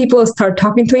 once people start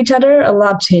talking to each other, a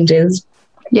lot changes.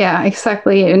 Yeah,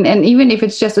 exactly. And even if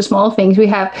it's just the small things, we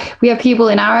have people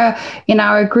in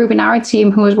our group, in our team,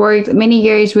 who has worked many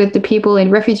years with the people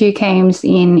in refugee camps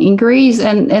in Greece,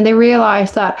 and they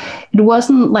realized that it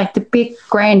wasn't like the big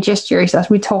grand gestures as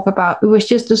we talk about. It was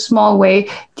just a small way,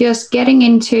 just getting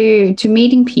into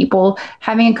meeting people,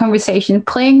 having a conversation,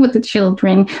 playing with the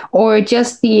children, or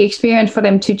just the experience for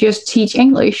them to just teach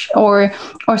English or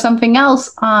something else.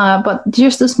 But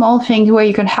just the small things where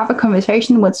you can have a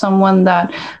conversation with someone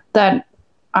that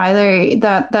either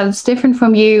that's different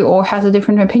from you or has a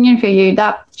different opinion for you,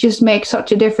 that just makes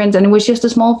such a difference. And it was just the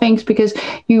small things, because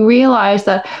you realize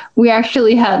that we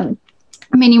actually had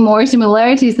many more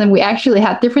similarities than we actually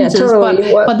had differences. Yeah,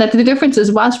 totally. But that the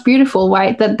differences was beautiful,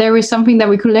 right? That there was something that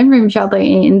we could learn from each other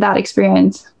in that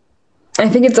experience. I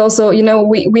think it's also,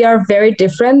 we are very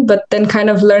different, but then kind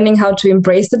of learning how to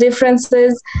embrace the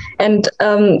differences. And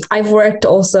I've worked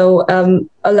also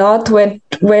a lot with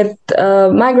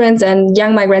migrants and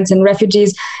young migrants and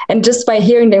refugees, and just by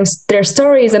hearing their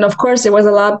stories, and of course it was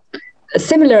a lot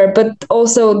similar, but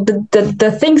also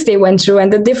the things they went through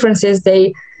and the differences,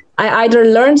 I either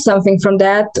learned something from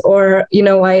that, or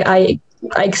I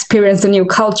experienced a new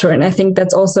culture. And I think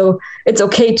that's also, it's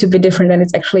okay to be different, and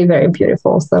it's actually very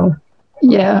beautiful. So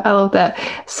yeah, I love that.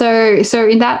 So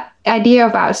in that idea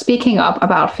about speaking up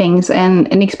about things and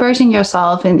expressing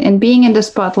yourself and being in the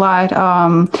spotlight,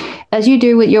 as you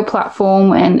do with your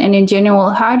platform and in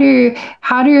general, how do you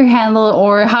handle,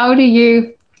 or how do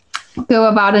you go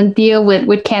about and deal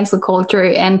with cancel culture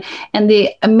and the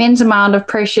immense amount of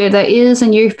pressure there is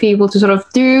on youth people to sort of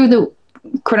do the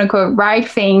quote unquote right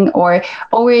thing, or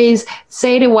always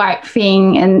say the right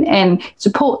thing and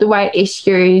support the right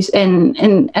issues, and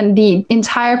the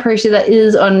entire pressure that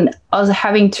is on us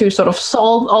having to sort of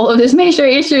solve all of these major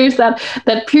issues that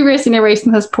previous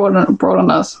generation has brought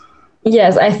on us?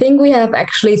 Yes, I think we have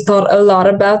actually thought a lot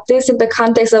about this in the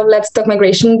context of Let's Talk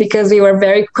Migration, because we were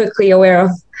very quickly aware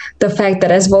of the fact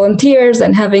that as volunteers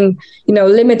and having,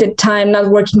 limited time,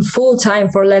 not working full time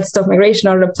for Let's Talk Migration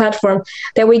or the platform,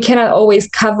 that we cannot always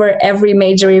cover every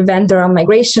major event around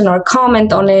migration or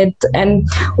comment on it. And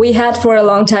we had for a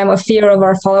long time a fear of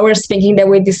our followers thinking that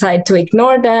we decide to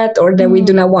ignore that, or that we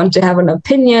do not want to have an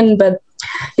opinion. But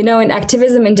in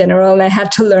activism in general, and I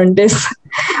had to learn this,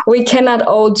 we cannot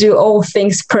all do all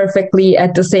things perfectly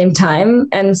at the same time.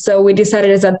 And so we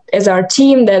decided as our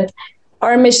team that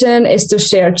our mission is to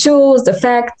share tools, the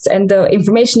facts, and the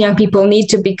information young people need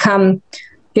to become,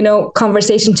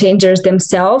 conversation changers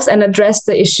themselves and address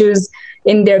the issues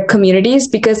in their communities,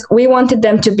 because we wanted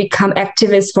them to become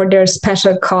activists for their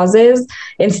special causes,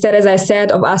 instead, as I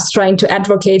said, of us trying to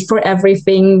advocate for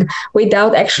everything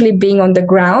without actually being on the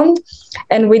ground,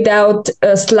 and without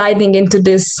sliding into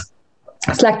this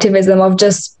slacktivism of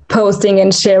just posting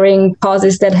and sharing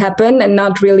causes that happen and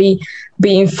not really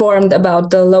be informed about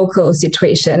the local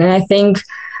situation. And I think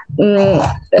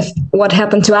what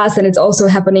happened to us, and it's also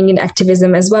happening in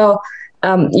activism as well,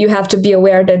 you have to be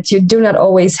aware that you do not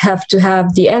always have to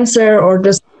have the answer or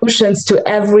the solutions to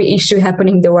every issue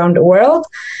happening around the world.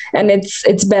 And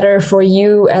it's better for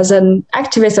you as an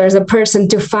activist or as a person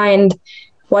to find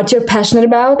what you're passionate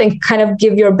about and kind of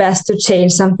give your best to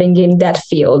change something in that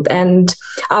field. And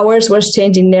ours was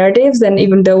changing narratives. And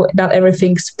even though not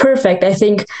everything's perfect, I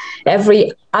think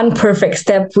every unperfect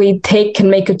step we take can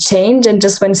make a change. And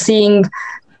just when seeing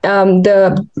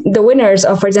the winners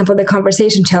of, for example, the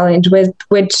conversation challenge,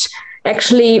 which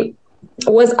actually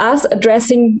was us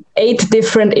addressing 8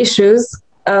 different issues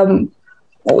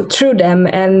through them.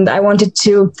 And I wanted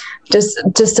to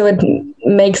just so it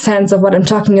makes sense of what I'm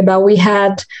talking about. We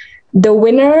had the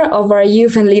winner of our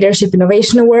Youth and Leadership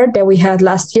Innovation Award that we had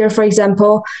last year, for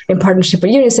example, in partnership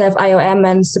with UNICEF, IOM,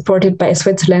 and supported by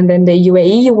Switzerland and the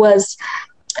UAE, was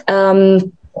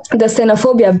the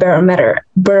xenophobia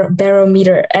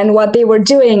barometer. And what they were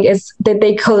doing is that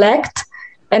they collect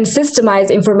and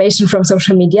systemize information from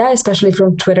social media, especially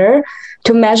from Twitter,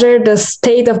 to measure the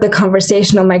state of the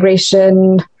conversation on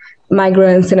migration,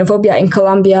 migrants, xenophobia in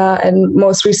Colombia, and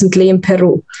most recently in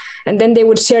Peru. And then they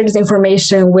would share this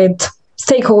information with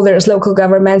stakeholders, local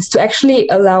governments, to actually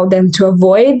allow them to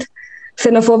avoid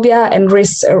xenophobia and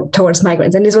risks towards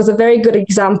migrants. And this was a very good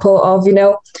example of,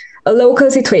 a local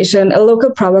situation, a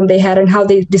local problem they had, and how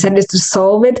they decided to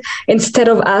solve it, instead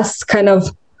of us kind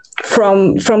of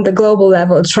from the global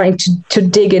level trying to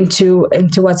dig into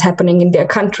what's happening in their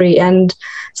country. And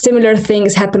similar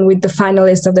things happened with the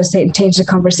finalists of the Change the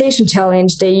Conversation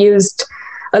Challenge. They used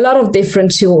a lot of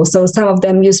different tools. So some of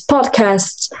them use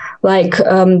podcasts, like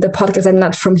the podcast I'm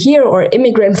Not From Here or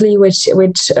Immigrantly, which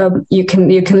you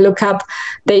can look up.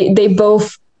 They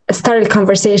both started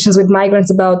conversations with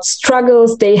migrants about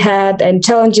struggles they had and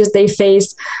challenges they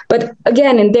faced. But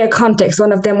again, in their context,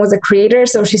 one of them was a creator,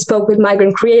 so she spoke with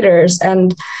migrant creators,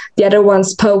 and the other one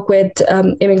spoke with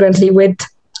Immigrantly with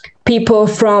people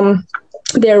from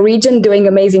their region doing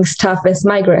amazing stuff as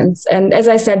migrants. And as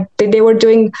I said, they were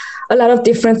doing a lot of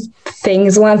different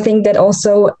things. One thing that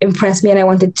also impressed me, and I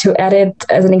wanted to add it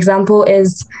as an example,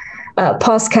 is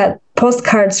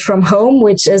Postcards from Home,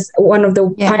 which is one of the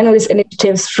finalist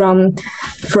initiatives from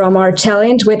our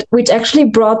challenge, which actually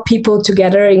brought people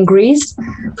together in Greece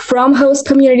from host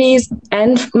communities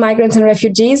and migrants and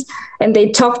refugees, and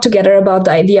they talked together about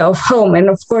the idea of home. And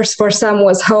of course, for some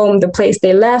was home the place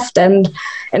they left, and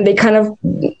they kind of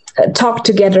talked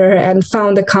together and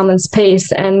found a common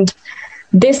space. And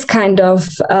this kind of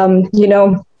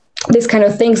this kind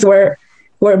of things were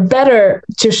better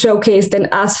to showcase than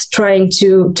us trying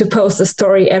to post a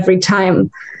story every time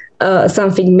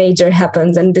something major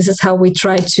happens. And this is how we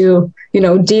try to,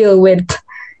 deal with,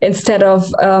 instead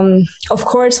of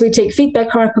course, we take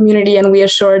feedback from our community and we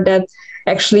assure that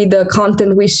actually the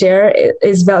content we share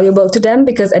is valuable to them,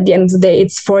 because at the end of the day,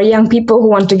 it's for young people who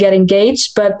want to get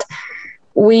engaged. But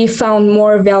we found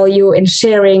more value in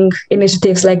sharing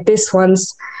initiatives like this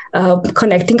ones,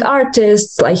 connecting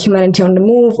artists like Humanity on the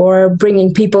Move, or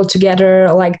bringing people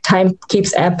together like Time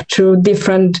Keeps app through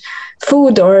different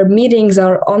food or meetings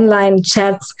or online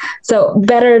chats. So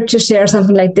better to share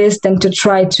something like this than to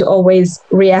try to always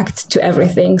react to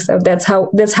everything. So that's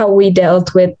how we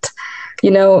dealt with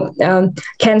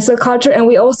cancel culture. And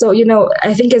we also,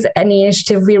 I think as any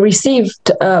initiative we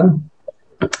received,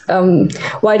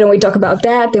 why don't we talk about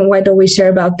that, and why don't we share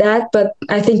about that? But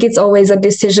I think it's always a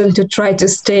decision to try to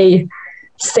stay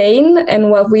sane.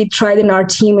 And what we tried in our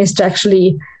team is to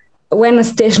actually, when a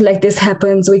situation like this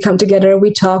happens, we come together,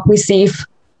 we talk, we see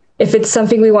if it's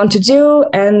something we want to do,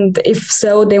 and if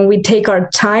so, then we take our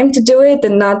time to do it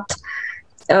and not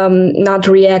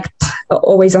react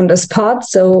always on the spot.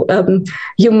 So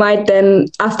you might then,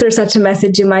 after such a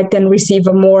message, you might then receive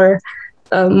a more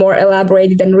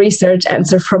elaborated and research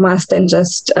answer from us than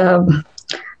just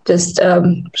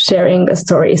sharing a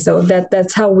story. So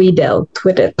that's how we dealt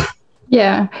with it.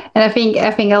 Yeah, and I think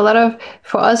a lot of,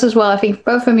 for us as well, I think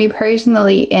both for me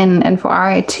personally and for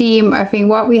our team, I think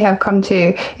what we have come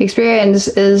to experience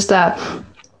is that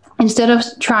instead of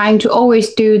trying to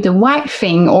always do the right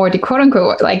thing, or the quote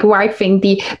unquote like right thing,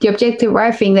 the objective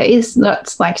right thing, there is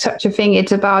not like such a thing.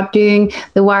 It's about doing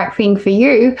the right thing for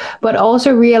you, but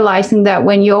also realizing that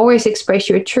when you always express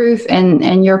your truth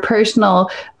and your personal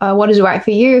what is right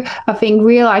for you, I think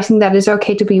realizing that it's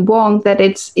okay to be wrong, that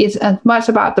it's as much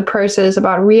about the process,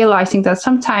 about realizing that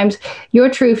sometimes your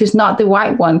truth is not the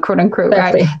right one, quote unquote,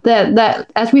 exactly. Right?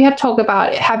 That as we have talked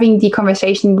about, having the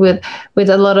conversation with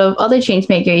a lot of other change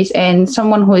makers, and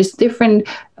someone who is different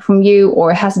from you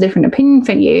or has a different opinion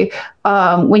from you,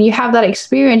 when you have that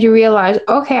experience, you realize,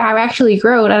 okay, I've actually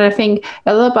grown. And I think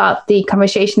a lot about the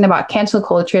conversation about cancel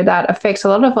culture that affects a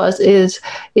lot of us is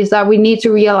that we need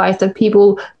to realize that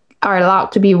people are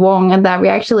allowed to be wrong, and that we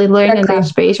actually learn in that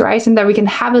space, right? And that we can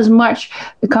have as much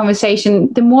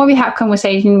conversation. The more we have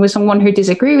conversation with someone who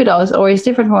disagree with us or is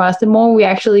different from us, the more we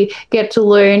actually get to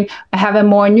learn, have a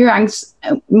more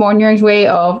nuanced way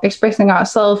of expressing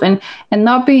ourselves, and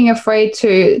not being afraid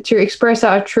to express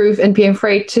our truth and be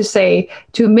afraid to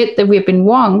admit that we've been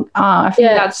wrong. I think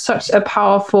that's such a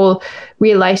powerful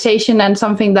realization, and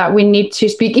something that we need to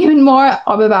speak even more up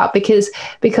about because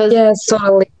yes,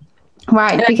 totally.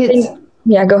 Right, because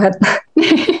go ahead.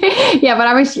 Yeah, but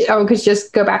I could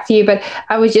just go back to you, but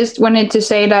I was just wanted to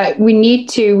say that we need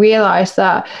to realize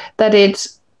that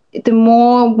it's the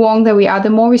more wrong that we are, the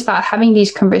more we start having these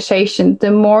conversations,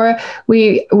 the more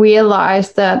we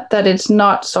realize that it's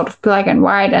not sort of black and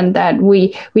white, and that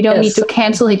we don't need to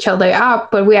cancel each other out,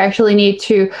 but we actually need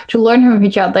to learn from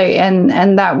each other,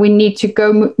 and that we need to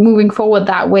go moving forward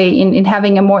that way in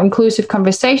having a more inclusive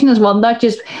conversation as well, not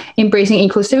just embracing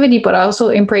inclusivity, but also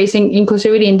embracing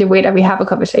inclusivity in the way that we have a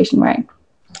conversation, right?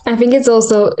 I think it's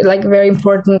also like very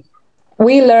important.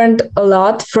 We learned a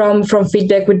lot from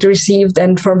feedback we received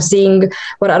and from seeing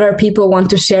what other people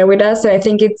want to share with us. And I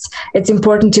think it's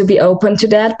important to be open to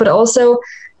that. But also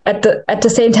at the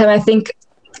same time, I think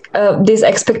these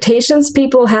expectations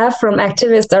people have from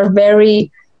activists are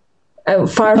very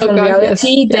far from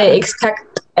reality. Yes. They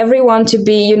expect everyone to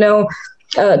be,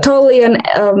 totally an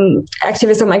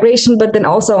activist on migration, but then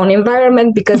also on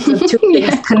environment, because the two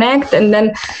things connect. And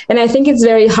I think it's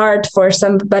very hard for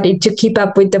somebody to keep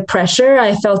up with the pressure.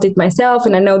 I felt it myself,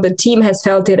 and I know the team has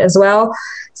felt it as well.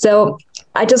 So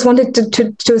I just wanted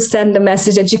to send a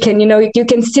message that you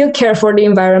can still care for the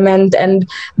environment and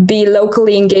be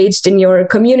locally engaged in your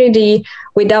community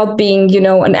without being,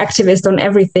 an activist on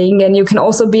everything. And you can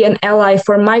also be an ally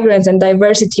for migrants and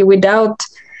diversity without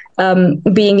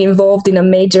being involved in a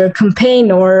major campaign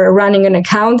or running an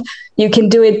account. You can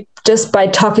do it just by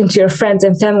talking to your friends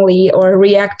and family or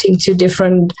reacting to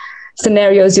different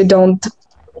scenarios you don't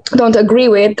agree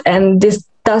with. And this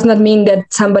does not mean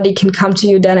that somebody can come to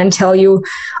you then and tell you,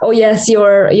 oh yes,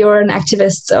 you're an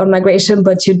activist on migration,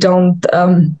 but you don't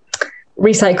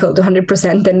recycle to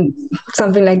 100% and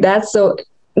something like that. So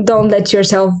don't let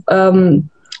yourself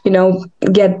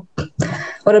get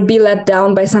or be let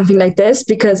down by something like this,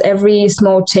 because every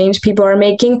small change people are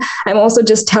making. I'm also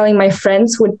just telling my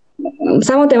friends,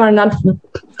 some of them are not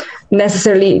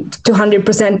necessarily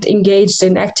 200% engaged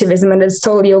in activism, and it's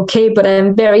totally okay, but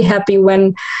I'm very happy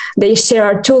when they share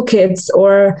our toolkits,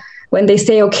 or when they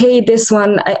say, okay, this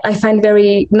one I find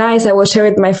very nice, I will share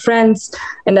it with my friends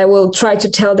and I will try to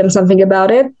tell them something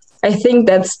about it. I think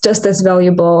that's just as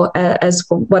valuable as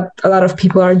what a lot of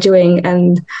people are doing,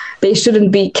 and they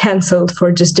shouldn't be canceled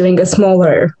for just doing a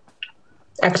smaller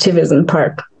activism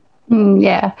part.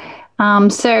 Yeah.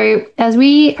 So as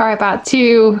we are about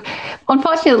to,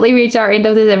 unfortunately, reach our end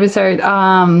of this episode,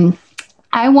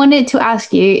 I wanted to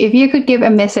ask you if you could give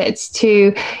a message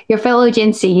to your fellow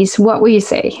Gen Zs, what would you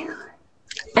say?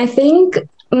 I think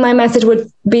my message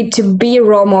would be to be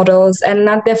role models and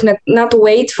not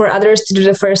wait for others to do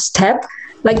the first step.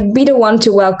 Like, be the one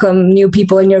to welcome new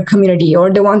people in your community,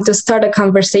 or the one to start a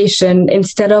conversation,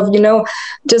 instead of,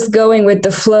 just going with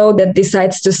the flow that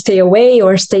decides to stay away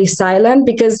or stay silent,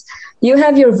 because you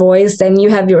have your voice and you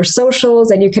have your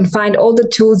socials, and you can find all the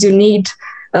tools you need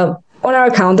on our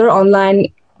account or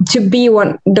online to be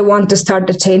the one to start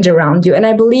the change around you. And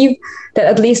I believe that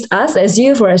at least us as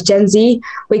youth or as Gen Z,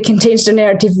 we can change the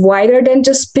narrative wider than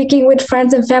just speaking with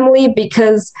friends and family,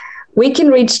 because we can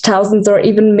reach thousands or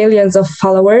even millions of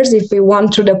followers if we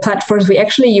want, through the platforms we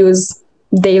actually use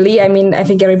daily. I mean, I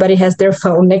think everybody has their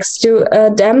phone next to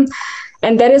them.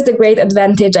 And that is the great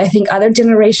advantage I think other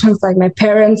generations, like my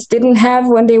parents, didn't have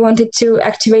when they wanted to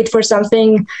activate for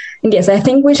something. And yes, I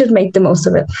think we should make the most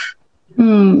of it.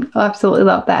 Absolutely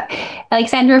love that.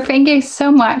 Alexandra, thank you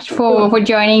so much for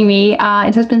joining me.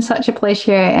 It has been such a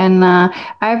pleasure, and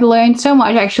I've learned so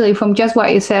much actually from just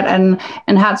what you said, and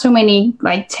had so many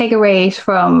takeaways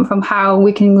from how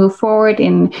we can move forward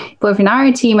in both in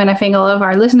our team, and I think a lot of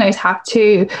our listeners have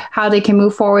too, how they can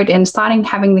move forward in starting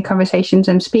having the conversations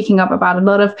and speaking up about a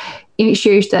lot of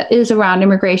issues that is around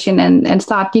immigration, and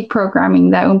start deprogramming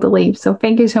their own beliefs. So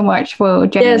thank you so much for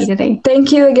joining me today.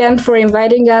 Thank you again for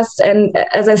inviting us. And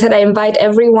as I said, I invite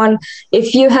everyone,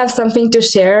 if you have something to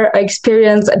share,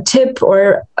 experience, a tip,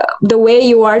 or the way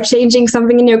you are changing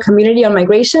something in your community on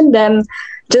migration, then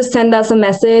just send us a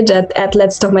message at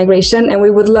Let's Talk Migration, and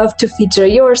we would love to feature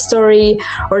your story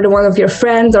or the one of your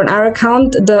friends on our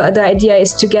account. The idea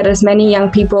is to get as many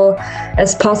young people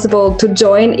as possible to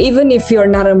join, even if you're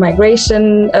not a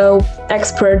migration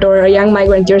expert or a young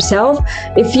migrant yourself.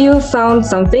 If you found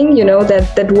something,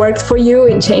 that worked for you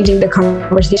in changing the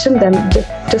conversation, then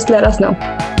just let us know.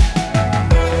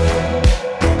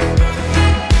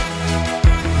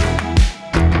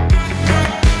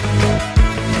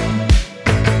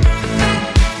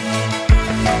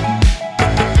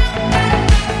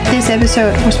 This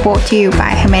episode was brought to you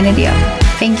by Humanity Up.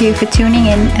 Thank you for tuning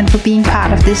in and for being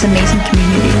part of this amazing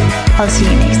community. I'll see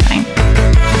you next time.